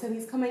tram. So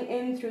he's coming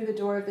in through the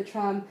door of the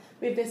tram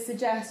with this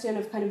suggestion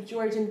of kind of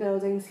Georgian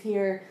buildings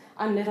here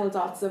and little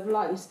dots of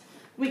light.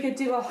 We could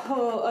do a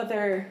whole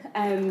other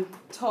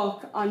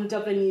talk on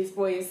Dublin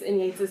newsboys in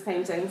Yeats's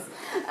paintings.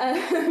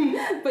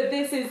 But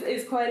this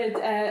is quite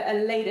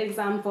a late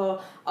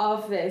example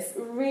of this.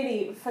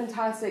 Really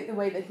fantastic the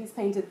way that he's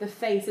painted the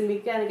face, and we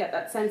again get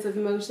that sense of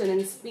motion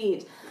and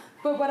speed.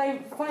 But what I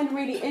find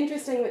really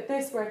interesting with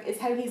this work is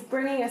how he's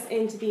bringing us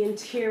into the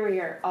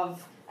interior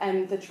of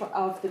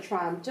of the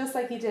tram, just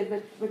like he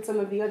did with some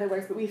of the other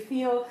works. But we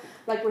feel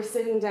like we're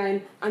sitting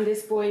down and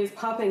this boy is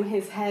popping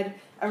his head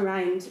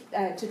around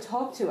to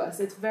talk to us.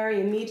 It's very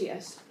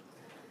immediate.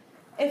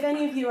 If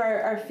any of you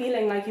are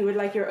feeling like you would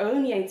like your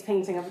own Yeats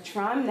painting of a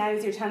tram,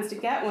 now's your chance to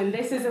get one.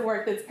 This is a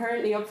work that's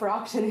currently up for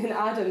auction in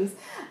Adams,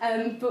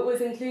 but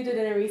was included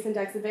in a recent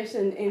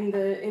exhibition in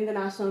the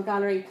National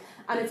Gallery,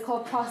 and it's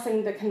called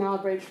Crossing the Canal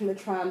Bridge from the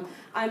Tram.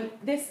 And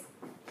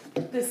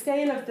the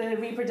scale of the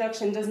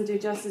reproduction doesn't do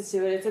justice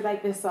to it. It's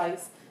about this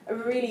size. A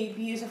really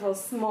beautiful,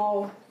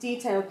 small,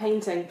 detailed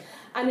painting.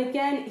 And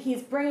again,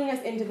 he's bringing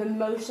us into the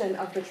motion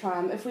of the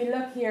tram. If we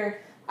look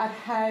here at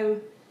how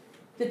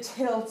the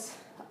tilt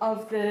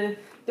of the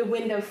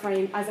window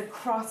frame as it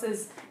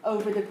crosses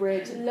over the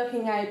bridge,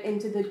 looking out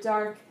into the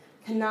dark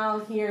canal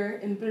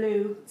here in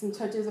blue, some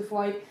touches of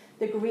white,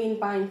 the green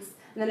banks,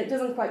 and then it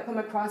doesn't quite come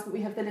across, but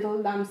we have the little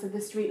lamps of the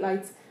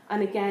streetlights,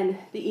 and again,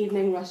 the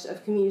evening rush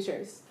of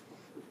commuters.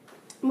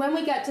 When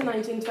we get to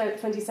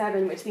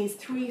 1927, which these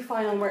three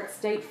final works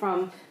date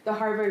from, the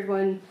Harvard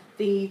one,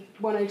 the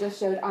one I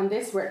just showed, and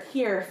this work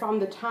here from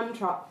the tram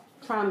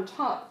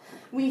top,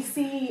 we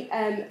see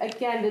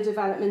again the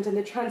development and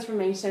the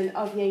transformation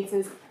of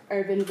Yeats's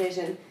urban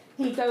vision.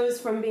 He goes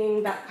from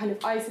being that kind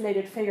of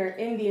isolated figure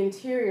in the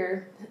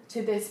interior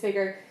to this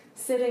figure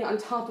sitting on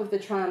top of the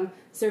tram,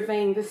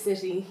 surveying the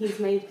city. He's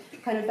made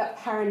kind of that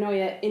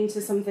paranoia into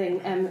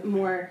something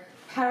more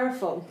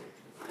powerful.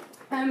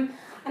 And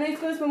I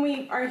suppose when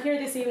we are here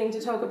this evening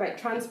to talk about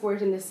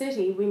transport in the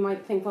city, we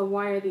might think, well,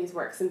 why are these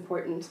works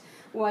important?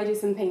 Why do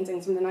some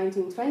paintings from the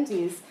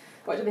 1920s,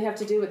 what do they have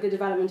to do with the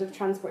development of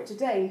transport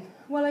today?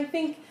 Well, I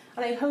think,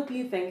 and I hope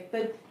you think,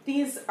 that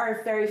these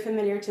are very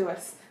familiar to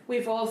us.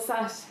 We've all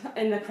sat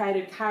in the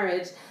crowded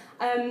carriage.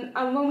 And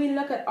when we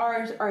look at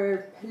art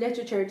or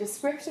literature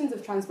descriptions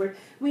of transport,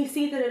 we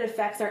see that it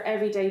affects our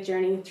everyday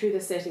journey through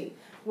the city.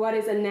 What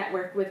is a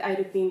network without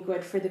it being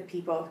good for the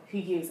people who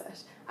use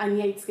it? And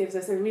Yeats gives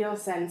us a real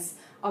sense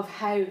of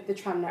how the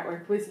tram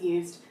network was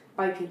used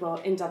by people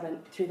in Dublin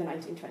through the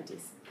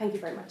 1920s. Thank you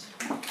very much.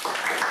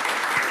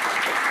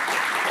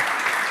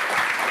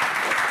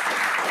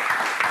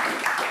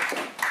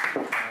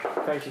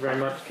 Thank you very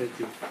much,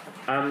 Katie.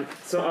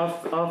 So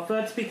our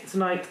third speaker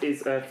tonight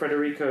is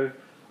Federico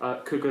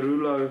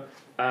Cugarulo,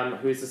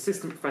 who is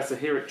assistant professor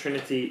here at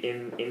Trinity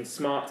in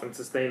smart and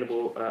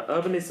sustainable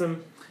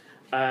urbanism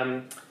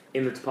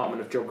in the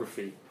Department of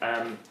Geography.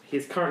 He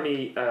is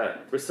currently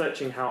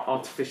researching how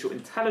artificial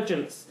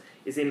intelligence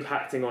is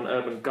impacting on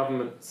urban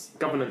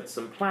governance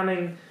and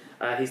planning.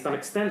 He's done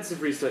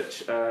extensive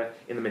research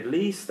in the Middle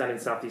East and in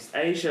Southeast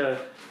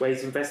Asia, where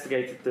he's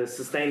investigated the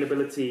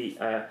sustainability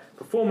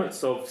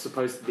performance of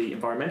supposedly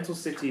environmental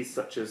cities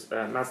such as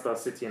Masdar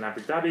City in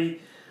Abu Dhabi.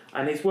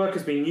 And his work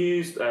has been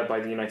used by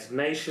the United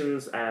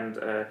Nations and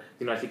the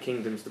United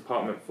Kingdom's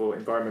Department for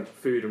Environment,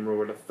 Food and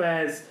Rural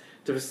Affairs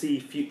to foresee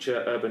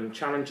future urban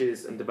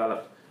challenges and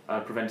develop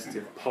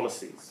preventative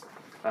policies.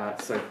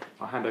 So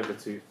I'll hand over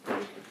to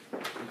Federico.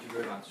 Thank you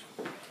very much.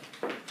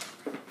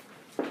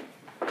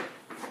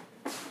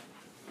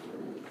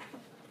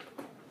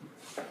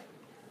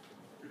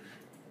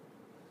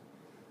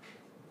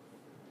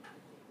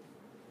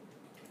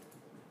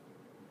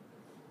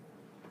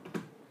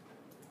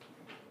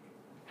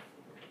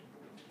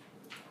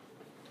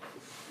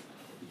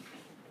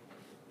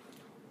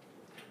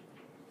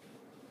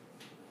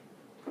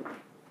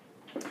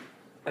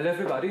 Hello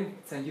everybody,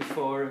 thank you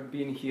for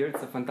being here.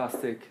 It's a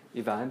fantastic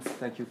event.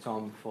 Thank you,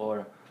 Tom,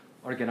 for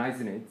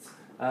organizing it.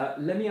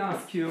 Let me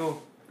ask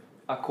you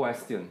a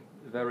question,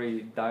 a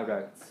very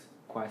direct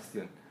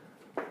question.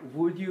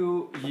 Would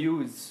you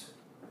use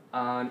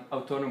an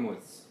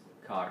autonomous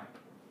car?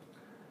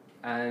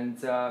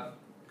 And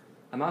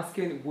I'm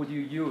asking, would you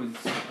use,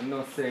 I'm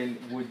not saying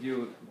would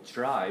you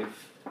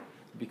drive,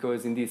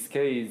 because in this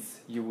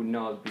case you would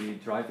not be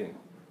driving.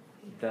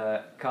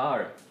 The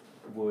car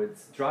would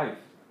drive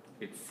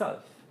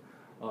itself,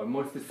 or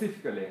more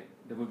specifically,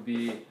 there would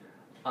be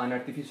an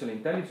artificial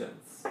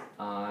intelligence,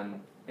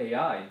 an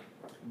AI,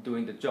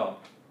 doing the job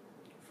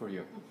for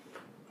you.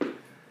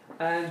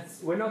 And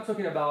we're not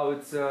talking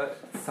about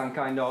some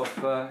kind of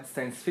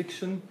science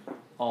fiction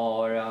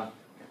or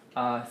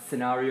a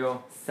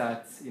scenario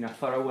set in a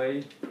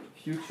faraway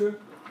future.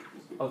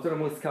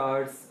 Autonomous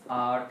cars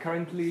are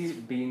currently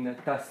being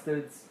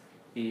tested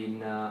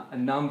in a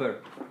number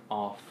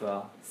of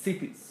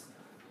cities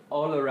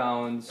all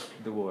around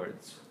the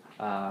world.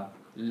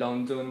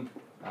 London,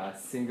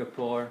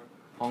 Singapore,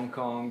 Hong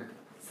Kong,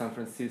 San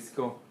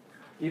Francisco.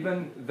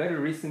 Even very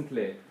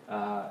recently,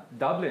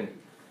 Dublin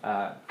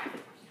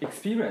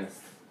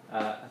experienced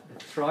a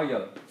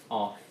trial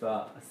of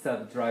a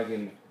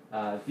self-driving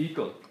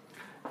vehicle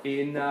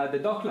in the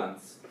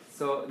Docklands.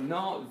 So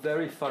not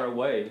very far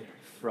away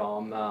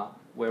from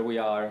where we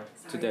are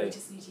today. Sorry, you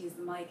just need to use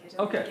the mic. I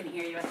don't think I can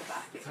hear you at the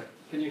back.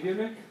 Can you hear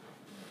me?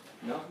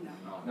 No?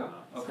 No?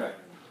 Okay.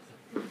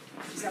 You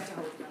just have to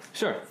hold it up.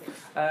 Sure.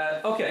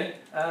 Okay.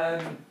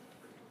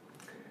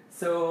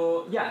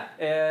 So yeah,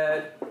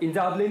 in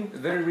Dublin,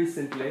 very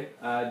recently,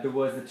 there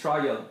was a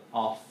trial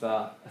of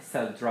a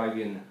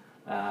self-driving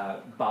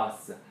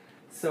bus.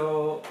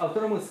 So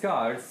autonomous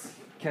cars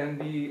can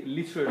be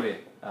literally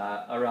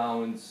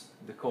around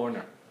the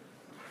corner.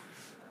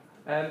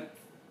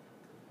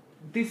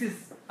 This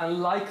is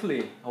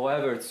unlikely,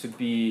 however, to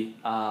be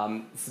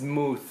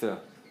smooth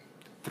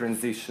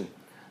transition.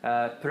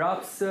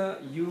 Perhaps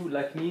you,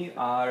 like me,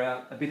 are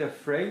a bit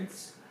afraid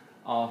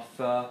of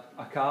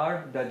a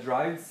car that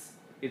drives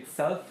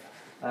itself.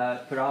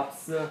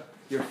 Perhaps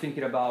you're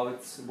thinking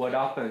about what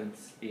happened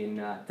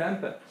in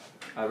Tempe,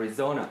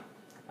 Arizona,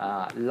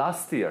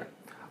 last year,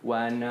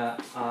 when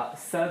a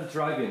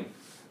self-driving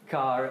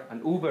car,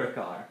 an Uber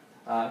car,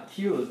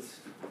 killed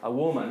a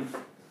woman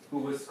who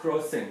was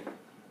crossing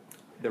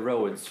the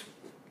roads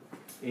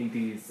in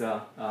these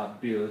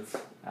built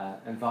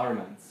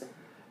environments.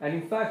 And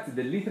in fact,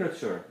 the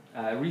literature,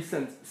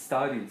 recent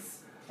studies,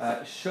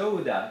 show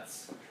that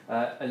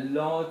a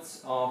lot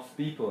of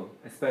people,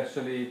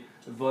 especially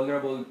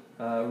vulnerable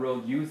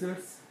road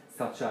users,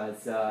 such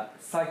as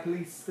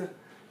cyclists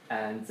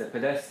and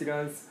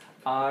pedestrians,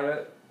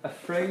 are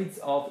afraid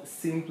of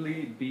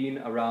simply being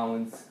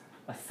around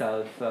a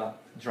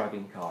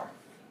self-driving car.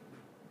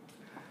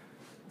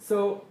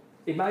 So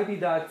it might be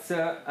that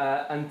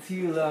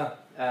until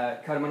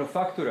car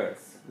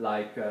manufacturers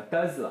like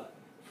Tesla,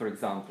 for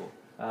example,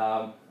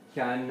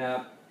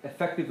 can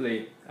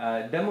effectively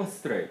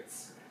demonstrate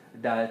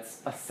that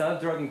a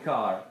self-driving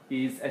car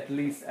is at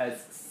least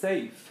as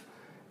safe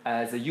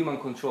as a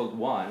human-controlled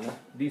one,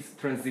 this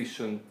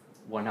transition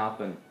won't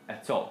happen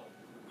at all.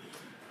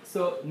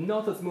 So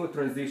not a smooth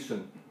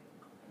transition.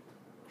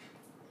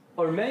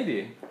 Or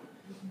maybe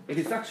it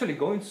is actually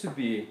going to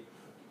be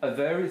a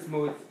very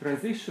smooth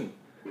transition,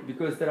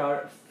 because there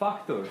are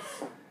factors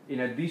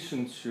in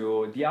addition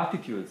to the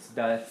attitudes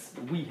that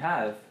we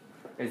have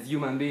as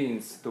human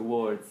beings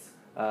towards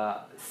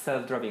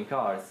self-driving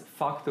cars,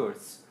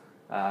 factors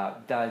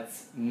that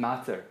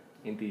matter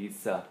in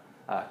this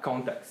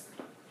context.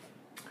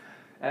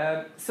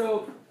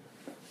 So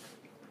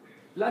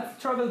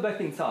let's travel back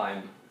in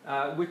time.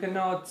 We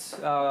cannot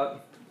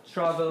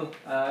travel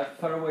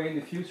far away in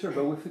the future,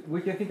 but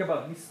we can think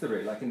about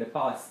history, like in the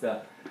past.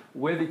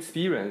 We've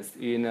experienced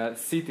in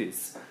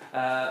cities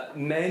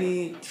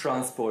many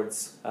transport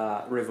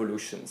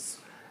revolutions.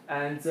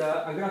 And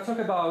I'm going to talk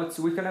about,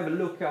 we can have a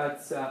look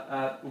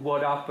at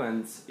what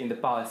happened in the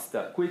past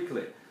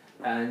quickly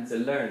and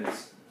learn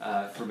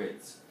from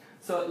it.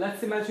 So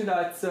let's imagine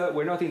that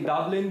we're not in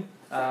Dublin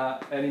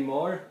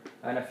anymore,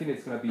 and I think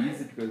it's going to be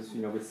easy because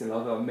we've seen a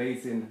lot of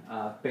amazing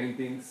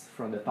paintings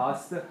from the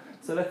past.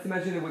 So let's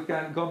imagine that we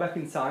can go back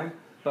in time,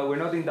 but we're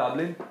not in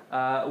Dublin.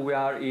 We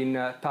are in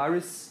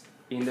Paris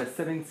in the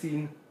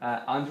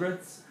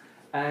 1700s,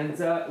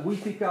 and we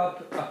pick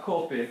up a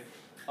copy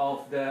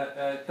of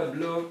the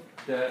Tableau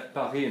de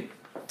Paris,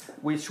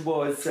 which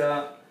was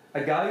a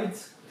guide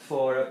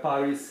for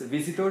Paris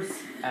visitors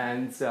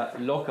and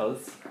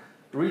locals,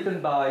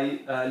 written by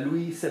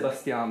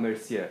Louis-Sébastien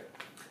Mercier.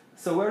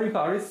 So we're in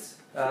Paris,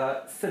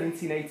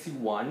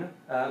 1781.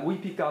 We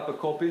pick up a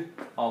copy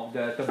of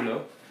the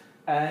Tableau,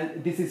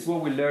 and this is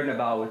what we learn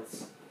about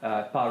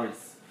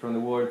Paris from the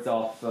words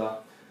of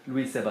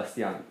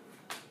Louis-Sébastien.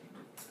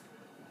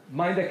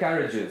 Mind the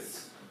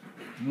carriages,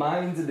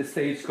 mind the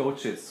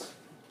stagecoaches.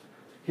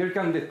 Here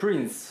come the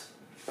prince,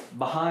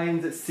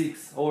 behind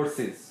 6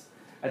 horses,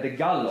 at the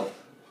gallop,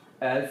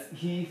 as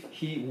if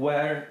he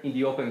were in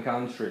the open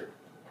country.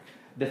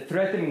 The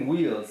threatening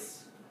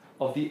wheels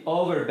of the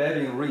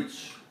overbearing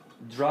rich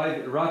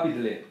drive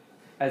rapidly,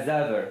 as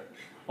ever,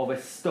 over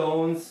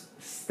stones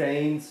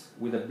stained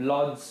with the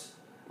blood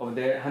of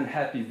their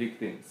unhappy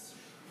victims.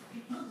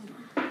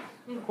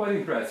 Quite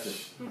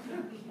impressive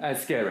and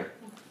scary.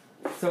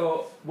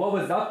 So what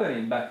was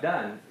happening back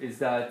then is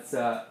that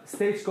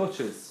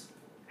stagecoaches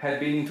had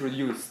been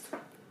introduced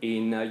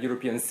in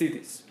European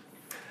cities.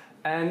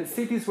 And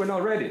cities were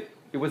not ready.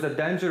 It was a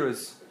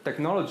dangerous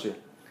technology.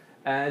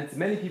 And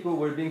many people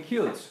were being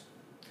killed.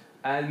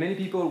 And many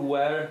people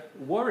were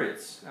worried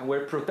and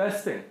were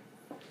protesting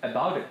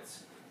about it.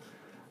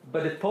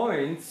 But the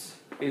point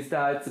is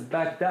that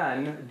back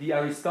then, the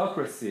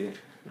aristocracy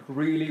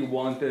really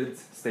wanted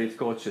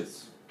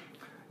stagecoaches.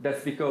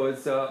 That's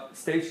because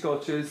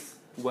stagecoaches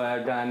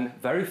were then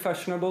very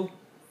fashionable.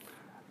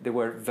 They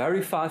were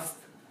very fast.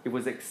 It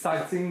was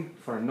exciting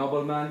for a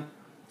nobleman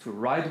to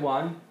ride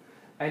one.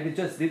 And they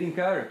just didn't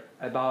care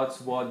about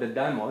what the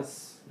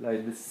demos,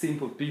 like the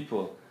simple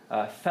people,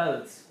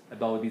 felt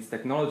about this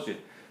technology.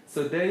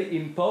 So they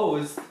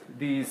imposed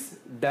this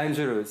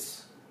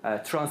dangerous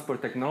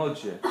transport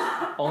technology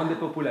on the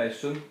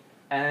population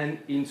and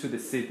into the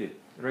city,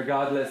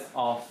 regardless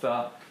of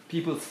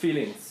people's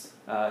feelings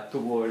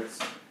towards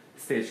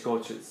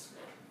stagecoaches.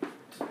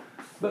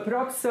 But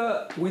perhaps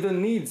we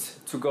don't need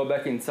to go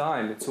back in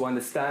time to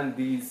understand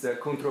these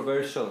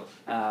controversial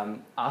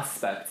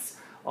aspects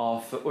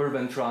of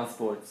urban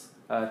transport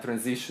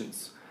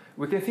transitions.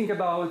 We can think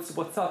about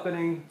what's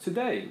happening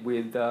today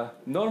with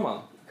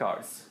normal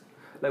cars.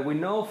 Like we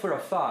know for a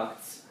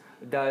fact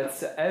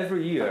that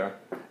every year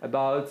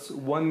about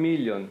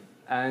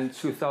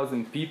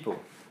 1,002,000 people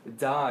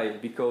die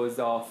because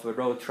of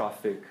road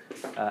traffic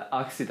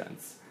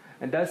accidents.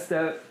 And that's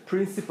the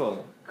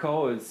principal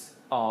cause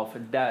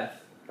of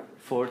death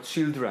for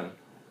children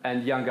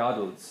and young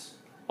adults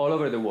all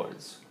over the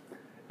world.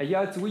 And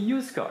yet we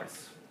use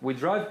cars, we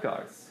drive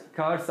cars.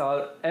 Cars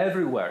are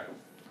everywhere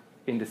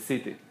in the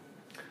city.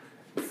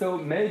 So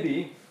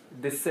maybe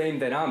the same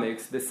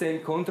dynamics, the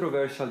same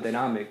controversial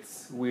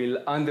dynamics will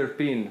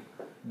underpin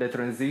the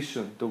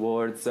transition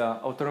towards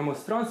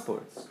autonomous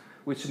transports,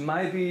 which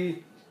might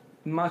be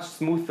much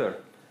smoother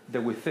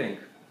than we think.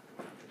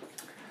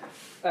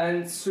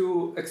 And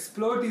to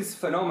explore this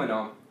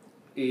phenomenon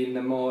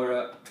in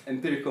more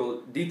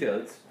empirical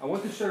details, I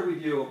want to share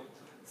with you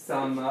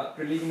some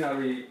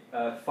preliminary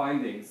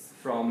findings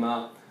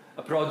from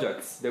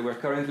projects that we're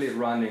currently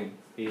running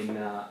in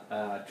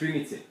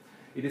Trinity.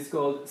 It is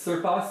called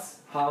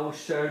Surpass: How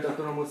Shared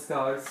Autonomous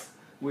Cars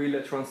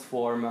Will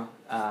Transform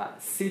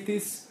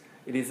Cities.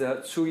 It is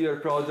a 2-year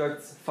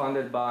project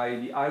funded by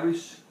the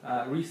Irish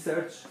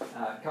Research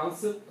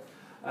Council,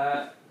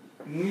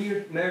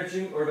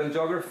 merging urban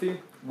geography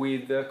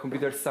with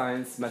computer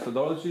science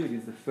methodology. It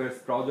is the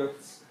first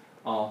project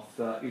of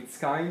its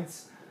kind.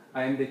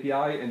 I am the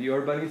PI and the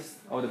urbanist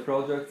of the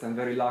project. I'm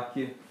very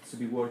lucky to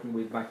be working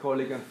with my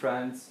colleague and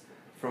friends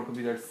from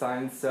computer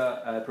science,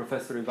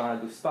 Professor Ivana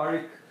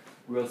Dusparik.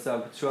 We also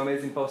have 2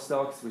 amazing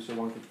postdocs, which I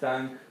want to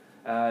thank,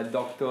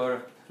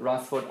 Dr.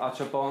 Ransford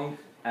Achapong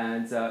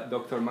and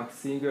Dr.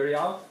 Maxime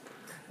Gurial.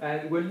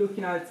 And we're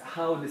looking at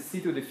how the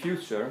city of the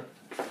future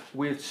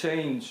will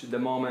change the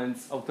moment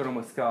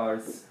autonomous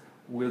cars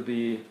will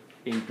be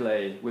in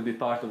play, will be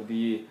part of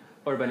the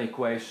urban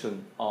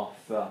equation of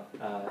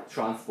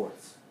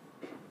transports.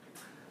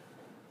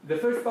 The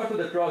first part of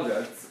the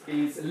project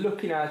is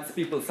looking at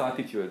people's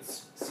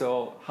attitudes.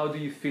 So how do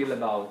you feel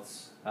about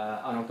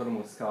an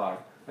autonomous car?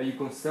 Are you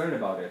concerned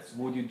about it?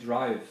 Would you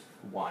drive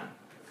one?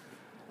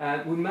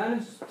 And we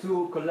managed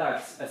to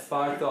collect, as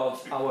part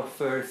of our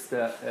first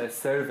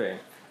survey,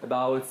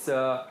 about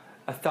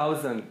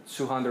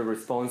 1,200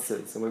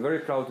 responses. And we're very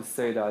proud to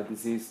say that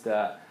this is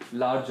the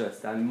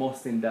largest and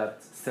most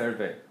in-depth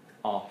survey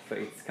of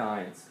its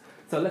kind.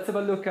 So let's have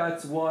a look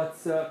at what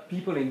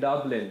people in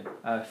Dublin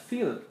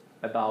feel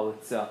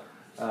about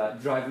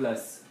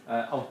driverless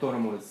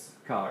autonomous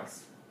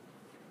cars.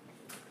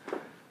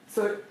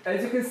 So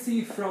as you can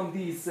see from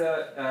this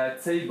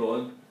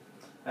table,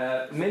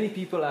 many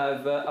people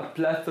have a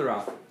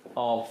plethora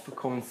of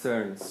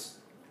concerns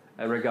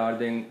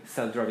regarding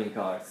self-driving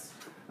cars.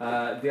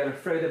 They are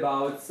afraid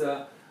about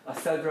a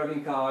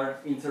self-driving car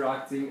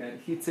interacting and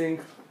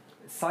hitting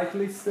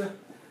cyclists,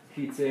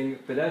 hitting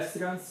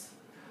pedestrians,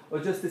 or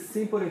just a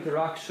simple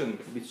interaction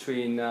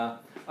between a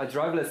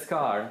driverless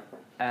car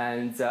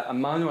and a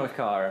manual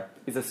car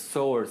is a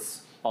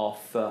source of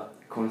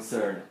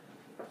concern.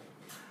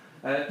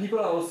 People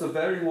are also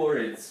very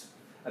worried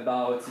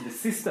about the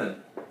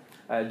system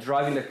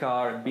driving the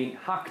car being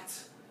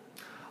hacked,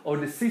 or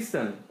the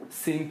system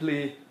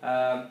simply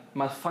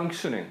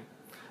malfunctioning,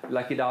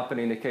 like it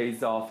happened in the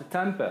case of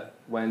Tempe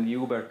when the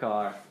Uber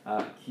car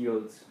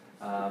killed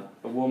a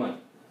woman.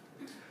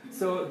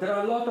 So there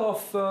are a lot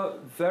of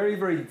very,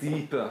 very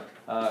deep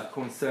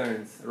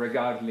concerns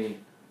regarding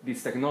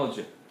this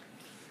technology.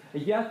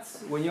 Yet,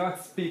 when you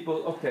ask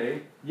people,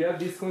 okay, you have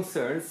these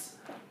concerns,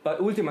 but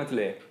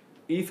ultimately,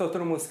 if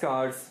autonomous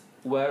cars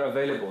were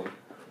available,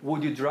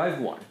 would you drive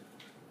one?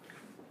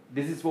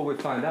 This is what we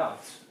find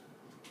out.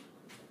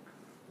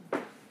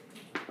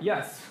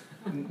 Yes,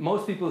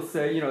 most people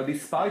say,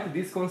 despite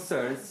these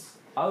concerns,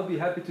 I'll be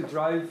happy to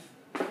drive,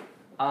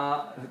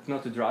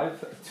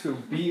 to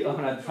be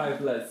on a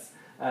driverless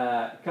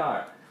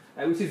car,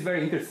 which is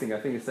very interesting. I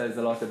think it says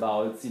a lot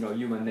about,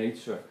 human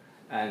nature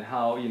and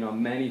how,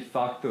 many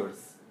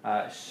factors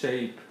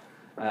shape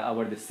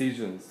our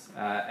decisions,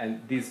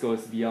 and this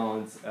goes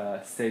beyond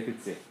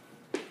safety.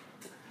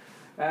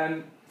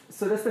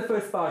 So that's the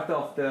first part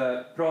of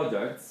the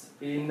project.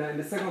 In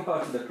the second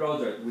part of the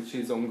project, which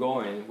is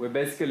ongoing, we're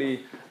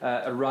basically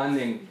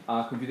running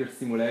a computer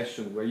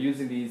simulation. We're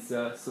using these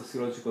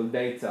sociological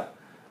data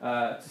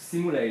to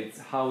simulate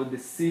how the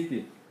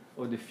city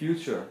of the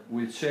future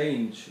will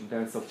change in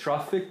terms of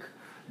traffic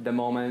the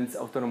moment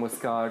autonomous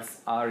cars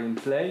are in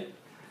play,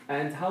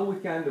 and how we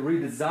can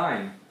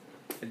redesign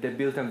the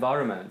built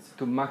environment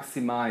to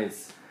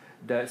maximize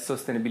the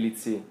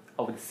sustainability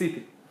of the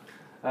city.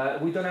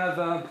 We don't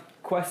have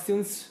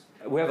questions.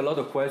 We have a lot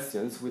of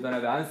questions. We don't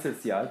have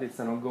answers yet. It's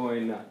an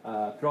ongoing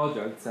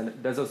project, and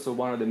that's also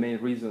one of the main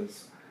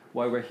reasons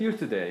why we're here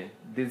today.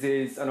 This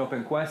is an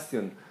open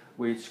question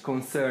which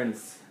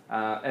concerns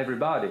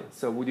everybody.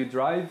 So would you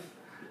drive?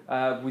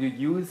 Would you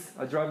use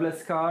a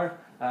driverless car?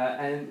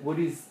 And what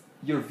is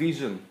your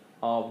vision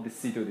of the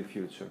city of the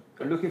future?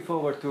 I'm looking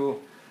forward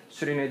to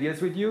sharing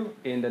ideas with you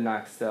in the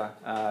next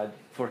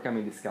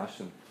forthcoming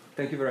discussion.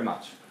 Thank you very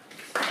much.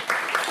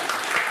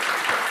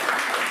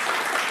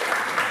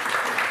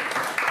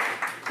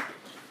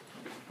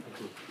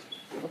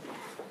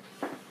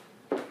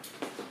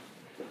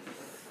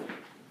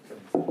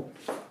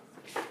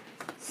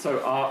 So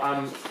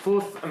our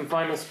fourth and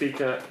final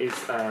speaker is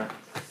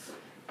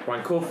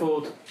Brian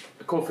Caulfield,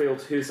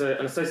 who's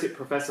an associate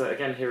professor,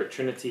 again here at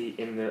Trinity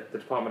in the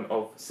Department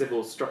of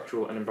Civil,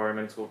 Structural and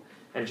Environmental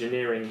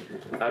Engineering.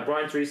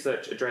 Brian's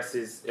research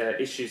addresses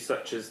issues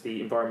such as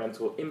the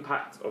environmental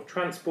impact of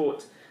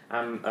transport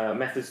and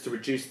methods to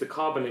reduce the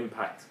carbon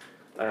impact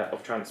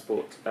of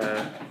transport.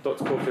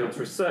 Dr. Caulfield's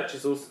research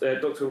is also,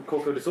 Dr.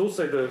 Caulfield is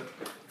also the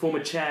former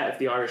chair of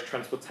the Irish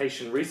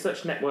Transportation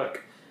Research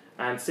Network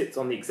and sits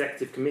on the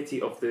executive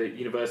committee of the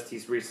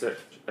university's Research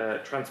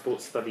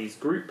Transport Studies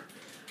Group,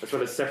 as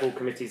well as several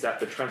committees at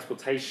the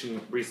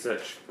Transportation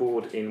Research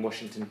Board in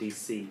Washington,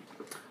 D.C.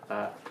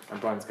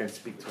 And Brian's going to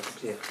speak to us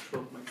here.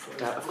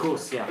 Of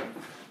course, yeah.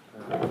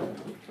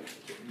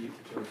 You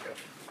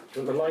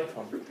want the light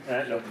on?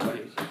 No.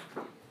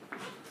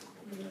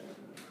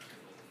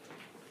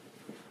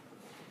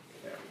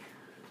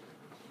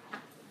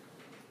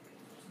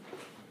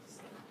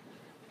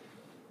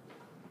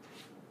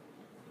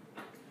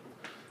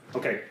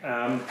 Okay,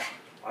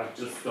 I've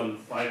just done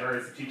 5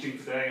 hours of teaching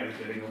today. I'm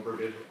getting over a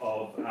bit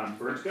of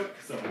vertigo,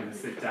 so I'm going to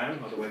sit down,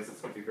 otherwise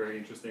it's going to be a very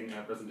interesting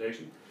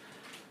presentation.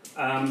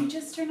 Can you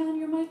just turn on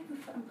your microphone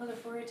and pull it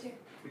forward too?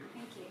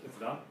 Thank you. Is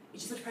it on? You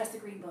just have to press the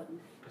green button.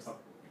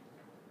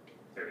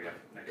 There we go.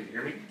 Now can you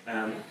hear me?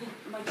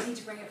 You might just need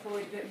to bring it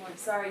forward a bit more.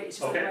 Sorry, it's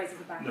just Okay, otherwise at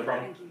the back. no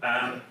problem.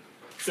 Thank you.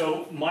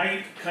 So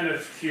my kind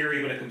of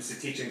theory when it comes to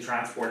teaching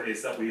transport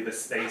is that we have a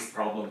space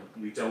problem.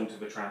 We don't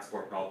have a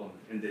transport problem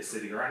in this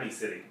city or any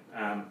city.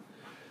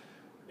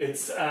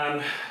 It's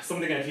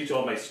something I teach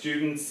all my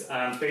students,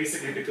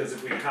 basically because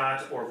if we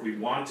had or if we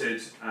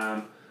wanted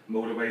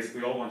motorways, if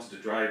we all wanted to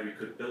drive, we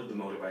could build the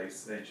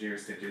motorways. The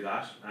engineers can do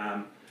that.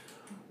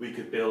 We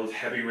could build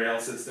heavy rail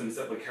systems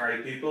that would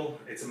carry people.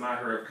 It's a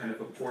matter of kind of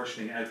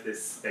apportioning out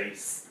this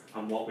space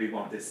and what we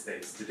want this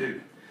space to do.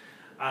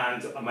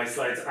 And my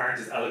slides aren't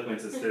as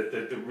eloquent as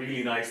the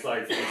really nice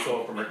slides that we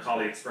saw from our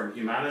colleagues from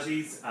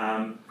humanities.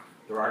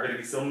 There are going to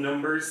be some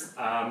numbers.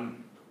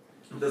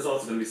 There's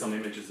also going to be some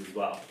images as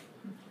well.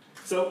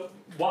 So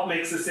what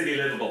makes a city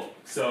livable?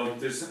 So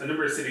there's a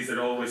number of cities that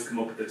always come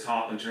up at the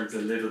top in terms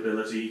of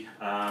livability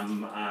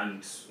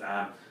and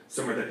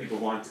somewhere that people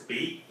want to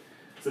be.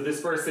 So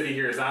this first city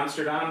here is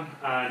Amsterdam,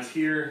 and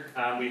here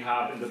we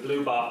have in the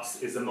blue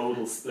box is a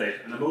modal split.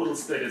 And a modal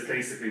split is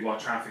basically what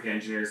traffic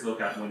engineers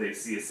look at when they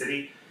see a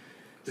city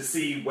to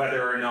see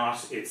whether or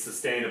not it's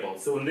sustainable.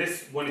 So in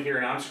this one here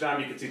in Amsterdam,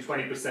 you can see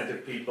 20%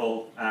 of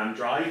people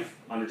drive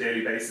on a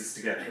daily basis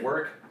to get to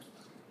work.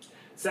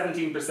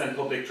 17%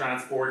 public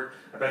transport,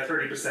 about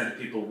 30% of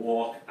people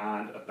walk,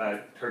 and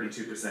about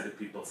 32% of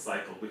people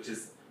cycle, which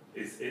is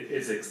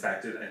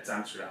expected at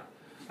Amsterdam.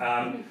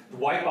 The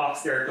white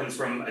box there comes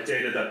from a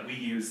data that we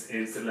use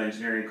in civil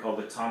engineering called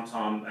the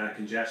TomTom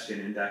Congestion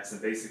Index,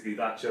 and basically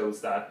that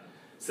shows that,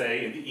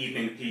 say, in the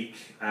evening peak,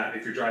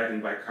 if you're driving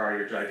by car,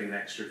 you're driving an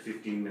extra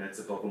 15 minutes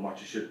above what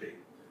you should be.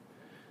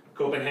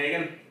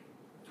 Copenhagen,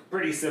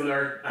 pretty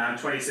similar,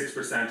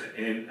 26%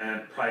 in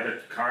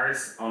private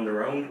cars on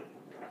their own,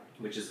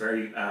 which is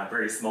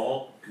very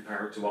small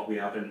compared to what we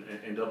have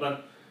in Dublin.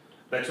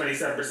 About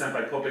 27%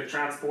 by public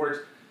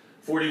transport,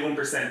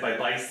 41% by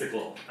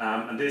bicycle,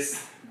 and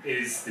this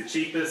is the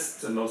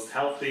cheapest and most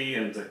healthy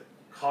and the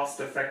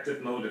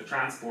cost-effective mode of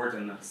transport,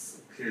 and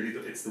that's clearly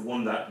it's the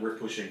one that we're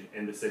pushing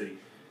in the city.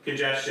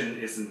 Congestion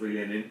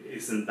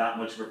isn't that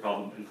much of a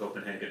problem in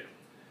Copenhagen.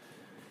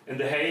 In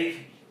The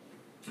Hague,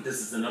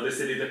 this is another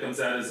city that comes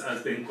out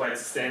as being quite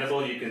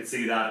sustainable. You can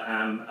see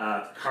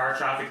that car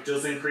traffic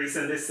does increase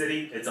in this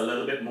city. It's a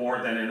little bit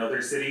more than in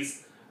other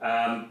cities,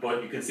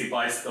 but you can see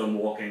bicycle and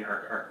walking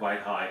are quite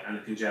high, and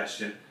the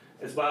congestion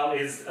as well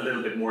is a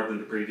little bit more than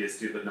the previous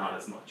two, but not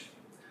as much.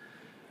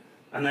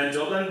 And then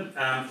Dublin,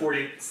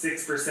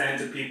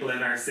 46% of people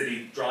in our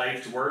city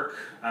drive to work,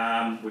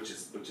 which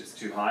is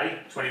too high.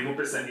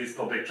 21% use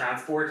public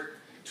transport.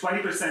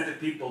 20% of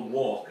people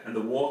walk, and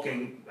the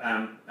walking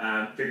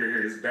figure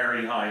here is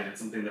very high, and it's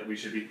something that we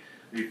should be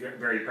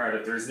very proud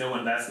of. There is no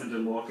investment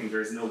in walking.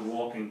 There is no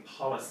walking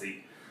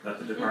policy that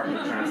the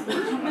Department of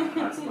Transport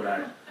has put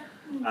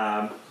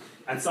out.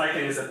 And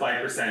cycling is at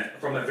 5%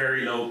 from a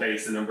very low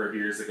base a number of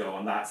years ago,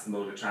 and that's the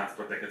mode of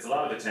transport that gets a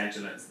lot of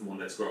attention, and it's the one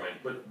that's growing.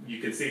 But you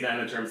can see then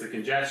in terms of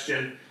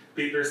congestion,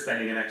 people are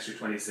spending an extra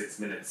 26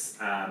 minutes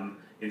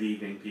in the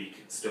evening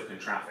peak stuck in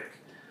traffic.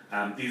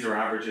 These are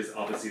averages.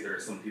 Obviously, there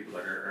are some people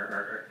that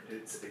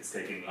it's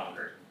taking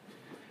longer.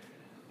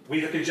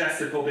 We have a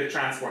congested public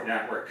transport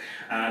network.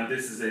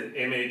 This is an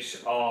image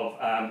of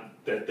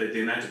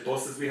the amount of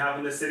buses we have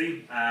in the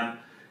city.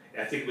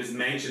 I think it was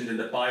mentioned in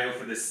the bio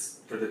for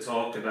the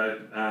talk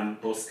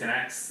about Bus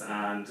Connects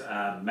and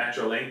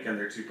Metrolink, and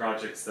they're two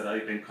projects that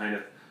I've been kind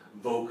of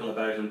vocal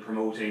about and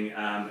promoting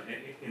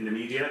in the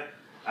media.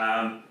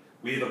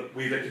 We have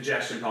a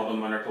congestion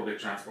problem on our public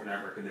transport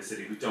network in the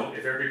city.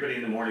 If everybody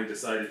in the morning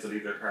decided to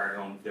leave their car at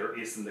home, there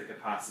isn't the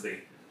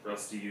capacity for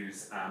us to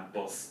use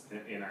bus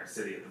in our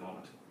city at the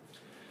moment.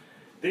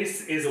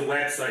 This is a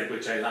website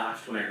which I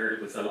laughed when I heard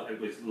it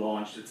was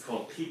launched. It's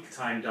called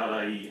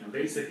peaktime.ie, and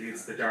basically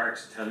it's the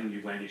dart telling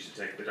you when you should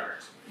take the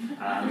dart.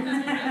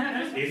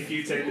 If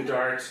you take the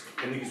dart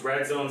in these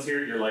red zones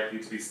here, you're likely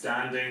to be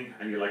standing,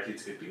 and you're likely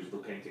to get beautiful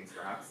paintings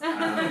perhaps,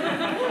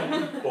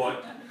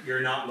 but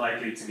you're not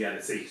likely to get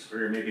a seat, or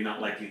you're maybe not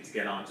likely to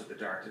get onto the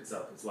dart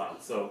itself as well.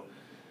 So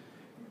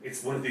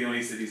it's one of the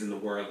only cities in the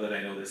world that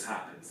I know this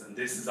happens, and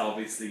this is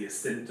obviously a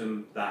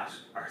symptom that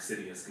our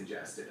city is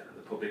congested, and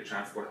the public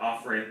transport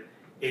offering,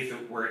 if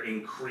it were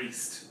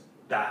increased,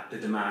 that the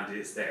demand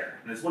is there.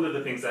 And it's one of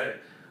the things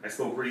that I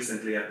spoke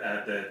recently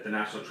at the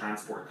National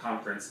Transport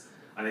Conference,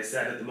 and I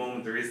said at the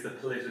moment there is the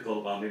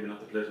political, well maybe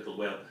not the political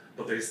will,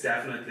 but there's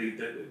definitely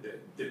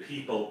the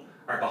people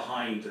are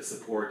behind to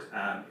support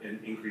an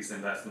increased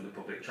investment in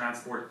public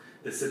transport.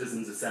 The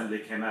Citizens Assembly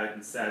came out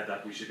and said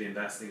that we should be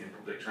investing in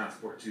public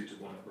transport 2 to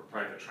 1 over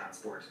private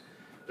transport.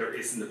 There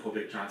isn't a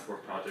public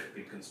transport project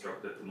being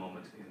constructed at the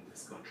moment in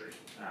this country.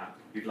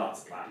 We've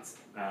lots of plans.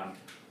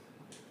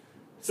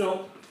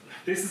 So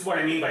this is what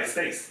I mean by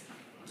space.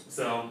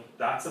 So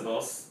that's a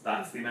bus,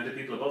 that's the amount of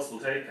people a bus will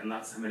take, and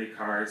that's how many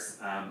cars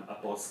a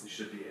bus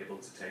should be able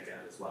to take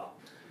out as well.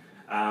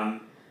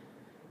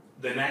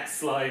 The next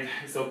slide,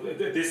 so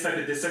this type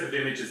of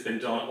image has been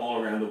done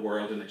all around the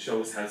world, and it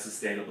shows how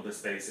sustainable the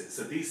space is.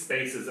 So these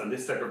spaces and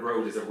this type of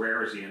road is a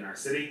rarity in our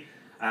city,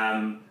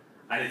 and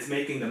it's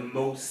making the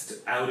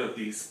most out of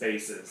these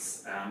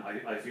spaces.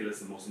 I feel it's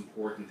the most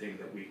important thing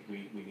that we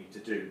need to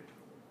do.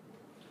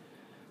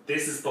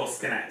 This is Bus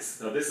Connects.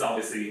 So this is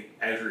obviously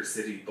outer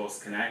city Bus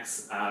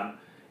Connects.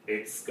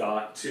 It's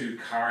got 2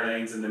 car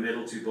lanes in the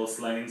middle, 2 bus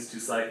lanes, 2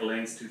 cycle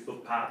lanes, 2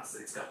 footpaths.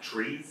 It's got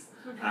trees.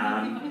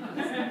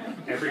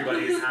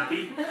 Everybody is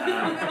happy.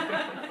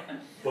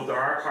 But there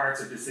are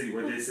parts of the city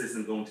where this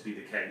isn't going to be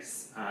the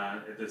case.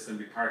 There's going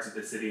to be parts of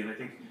the city, and I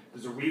think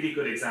there's a really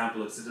good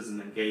example of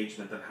citizen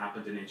engagement that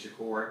happened in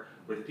Inchicore,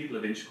 where the people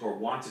of Inchicore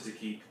wanted to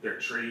keep their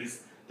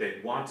trees. They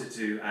wanted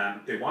to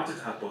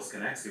have Bus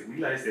Connects. They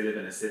realised they live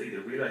in a city. They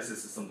realised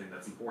this is something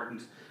that's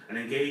important. And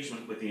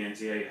engagement with the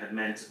NTA had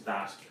meant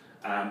that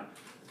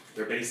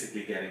they're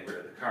basically getting rid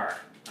of the car.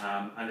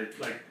 And it's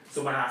like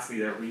someone asked me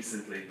there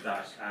recently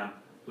that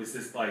was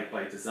this by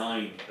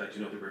design, that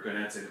they were going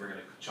to say they were going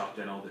to chop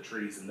down all the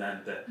trees, and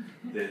then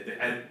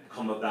the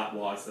outcome of that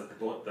was that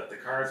the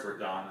cars were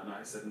gone. And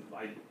I said,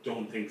 I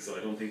don't think so.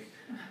 I don't think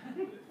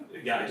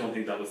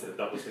that was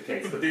the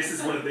case. But this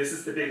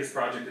is the biggest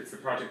project. It's the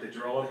project that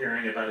you're all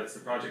hearing about. It's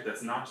the project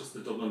that's not just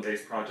the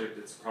Dublin-based project.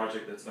 It's a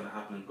project that's going to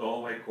happen in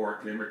Galway,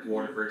 Cork, Limerick,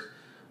 Waterford.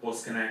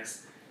 Bus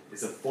Connects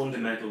is a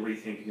fundamental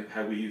rethinking of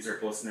how we use our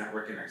bus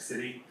network in our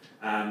city.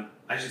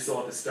 As you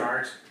saw at the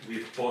start, we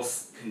have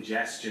bus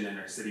congestion in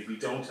our city. We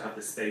don't have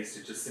the space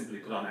to just simply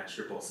put on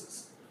extra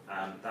buses.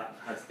 That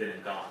has been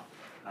and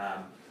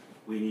gone.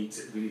 We need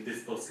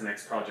this Bus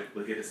Connects project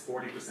will give us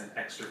 40%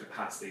 extra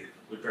capacity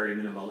with very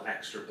minimal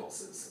extra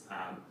buses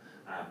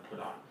put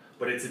on.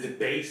 But it's a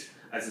debate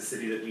as a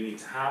city that we need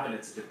to have, and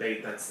it's a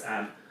debate that's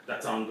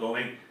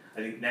ongoing. I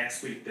think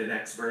next week the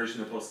next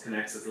version of Bus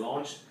Connects is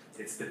launched.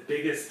 It's the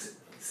biggest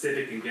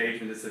civic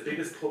engagement, it's the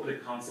biggest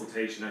public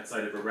consultation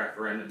outside of a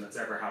referendum that's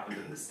ever happened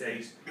in the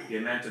state. The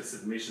amount of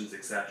submissions,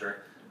 etc.,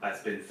 has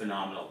been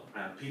phenomenal.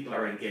 People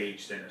are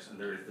engaged in it, and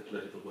there is the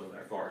political will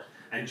there for it,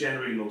 and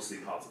generally mostly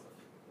positive.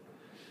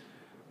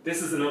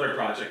 This is another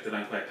project that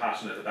I'm quite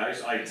passionate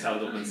about. I tell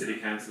Dublin City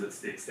Council it's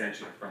the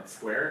extension of Front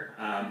Square,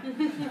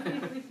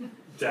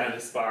 down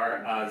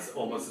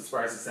almost as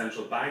far as the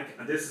Central Bank.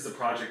 And this is a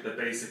project that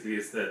basically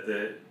is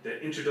the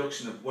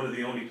introduction of one of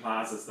the only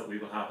plazas that we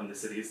will have in the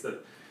city.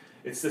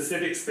 It's the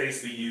civic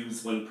space we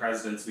use when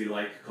presidents we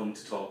like come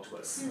to talk to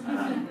us.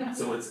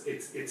 So it's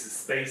a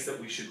space that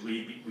we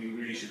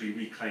really should be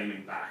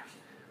reclaiming back.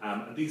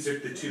 And these are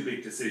the 2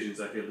 big decisions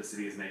I feel the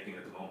city is making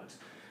at the moment.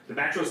 The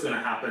metro is going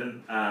to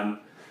happen,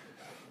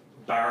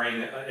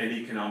 barring an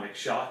economic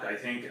shock, I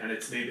think, and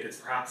it's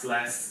perhaps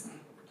less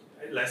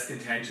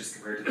contentious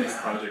compared to this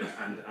project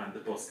and the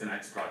Bus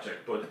Connects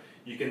project. But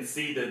you can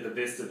see the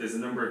vista. There's a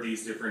number of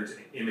these different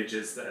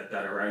images that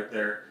are out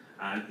there.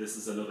 And this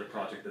is another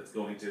project that's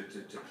going to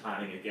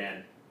planning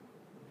again.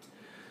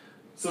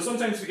 So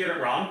sometimes we get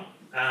it wrong.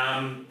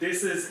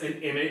 This is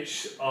an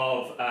image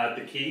of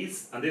the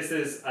quays, and this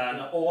is an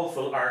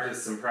awful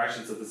artist's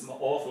impression, so there's some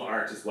awful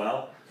art as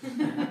well,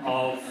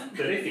 of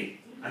the Liffey.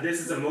 And this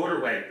is a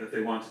motorway that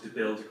they wanted to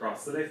build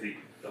across the Liffey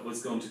that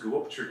was going to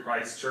go up through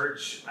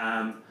Christchurch,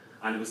 and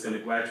it was going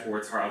to go out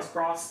towards Harold's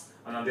Cross,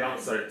 and on the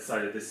opposite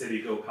side of the city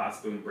go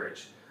past Boom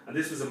Bridge. And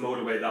this was a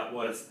motorway that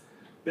was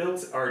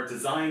built or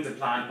designed and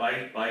planned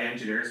by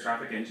engineers,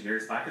 traffic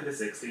engineers, back in the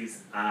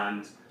 60s,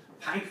 and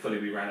thankfully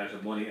we ran out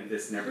of money and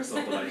this never saw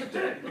the light of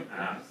day.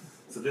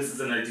 So this is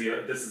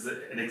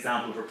an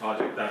example of a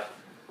project that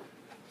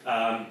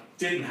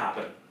didn't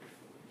happen.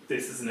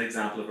 This is an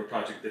example of a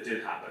project that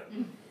did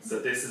happen. So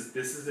this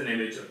is an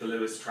image of the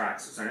Lewis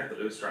tracks, sorry not the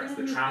Lewis tracks,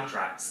 the tram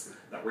tracks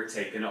that were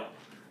taken up.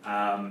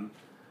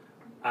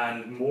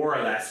 and more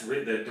or less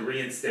the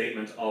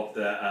reinstatement of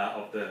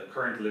the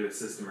current Lewis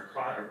system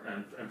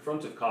in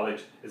front of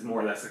college is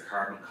more or less a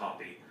carbon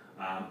copy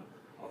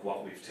of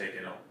what we've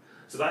taken up.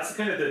 So that's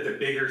kind of the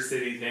bigger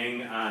city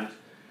thing. And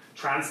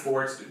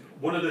transport,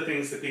 one of the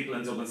things that people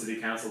in Dublin City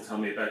Council tell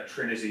me about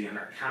Trinity and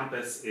our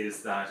campus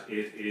is that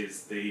it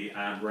is the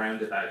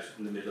roundabout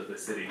in the middle of the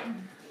city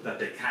that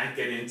they can't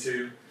get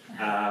into.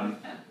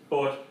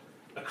 But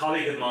a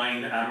colleague of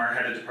mine, our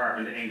head of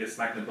department, Angus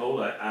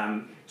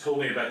McNambola, told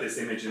me about this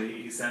image, and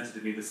he sent it to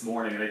me this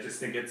morning, and I just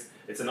think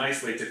it's a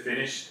nice way to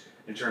finish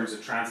in terms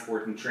of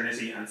transport in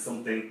Trinity, and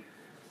something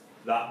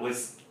that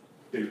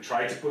they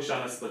tried to push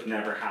on us but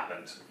never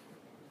happened.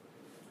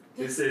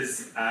 This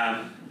is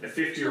a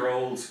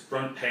 50-year-old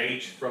front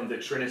page from the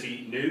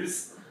Trinity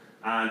News,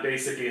 and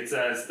basically it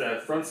says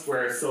the front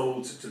square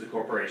sold to the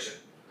corporation.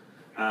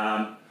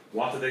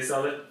 What did they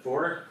sell it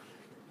for?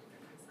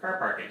 Car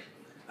parking.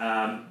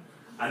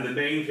 And the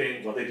main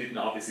thing, well, they didn't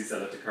obviously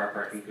sell it to car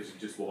parking because you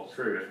just walk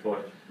through it,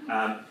 but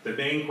the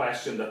main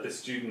question that the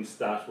student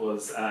that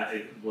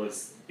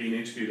was being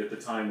interviewed at the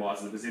time was,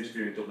 and it was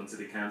interviewing Dublin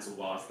City Council,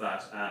 was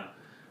that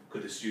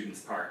could the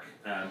students park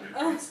in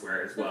Front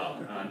Square as well?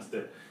 And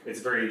it's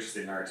a very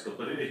interesting article,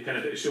 but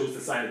it shows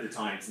the sign of the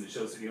times, and it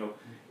shows,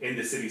 in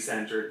the city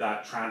centre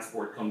that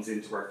transport comes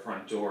into our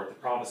front door. The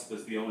province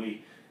was the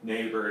only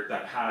neighbour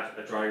that had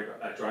a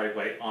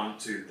driveway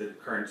onto the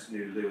current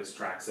new Lewis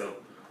track. So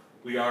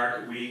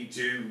we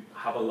do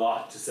have a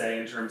lot to say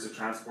in terms of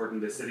transport in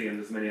the city, and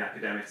there's many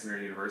academics in our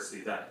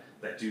university that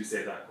do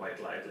say that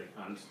quite loudly,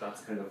 and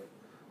that's kind of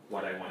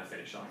what I want to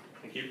finish on.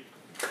 Thank you.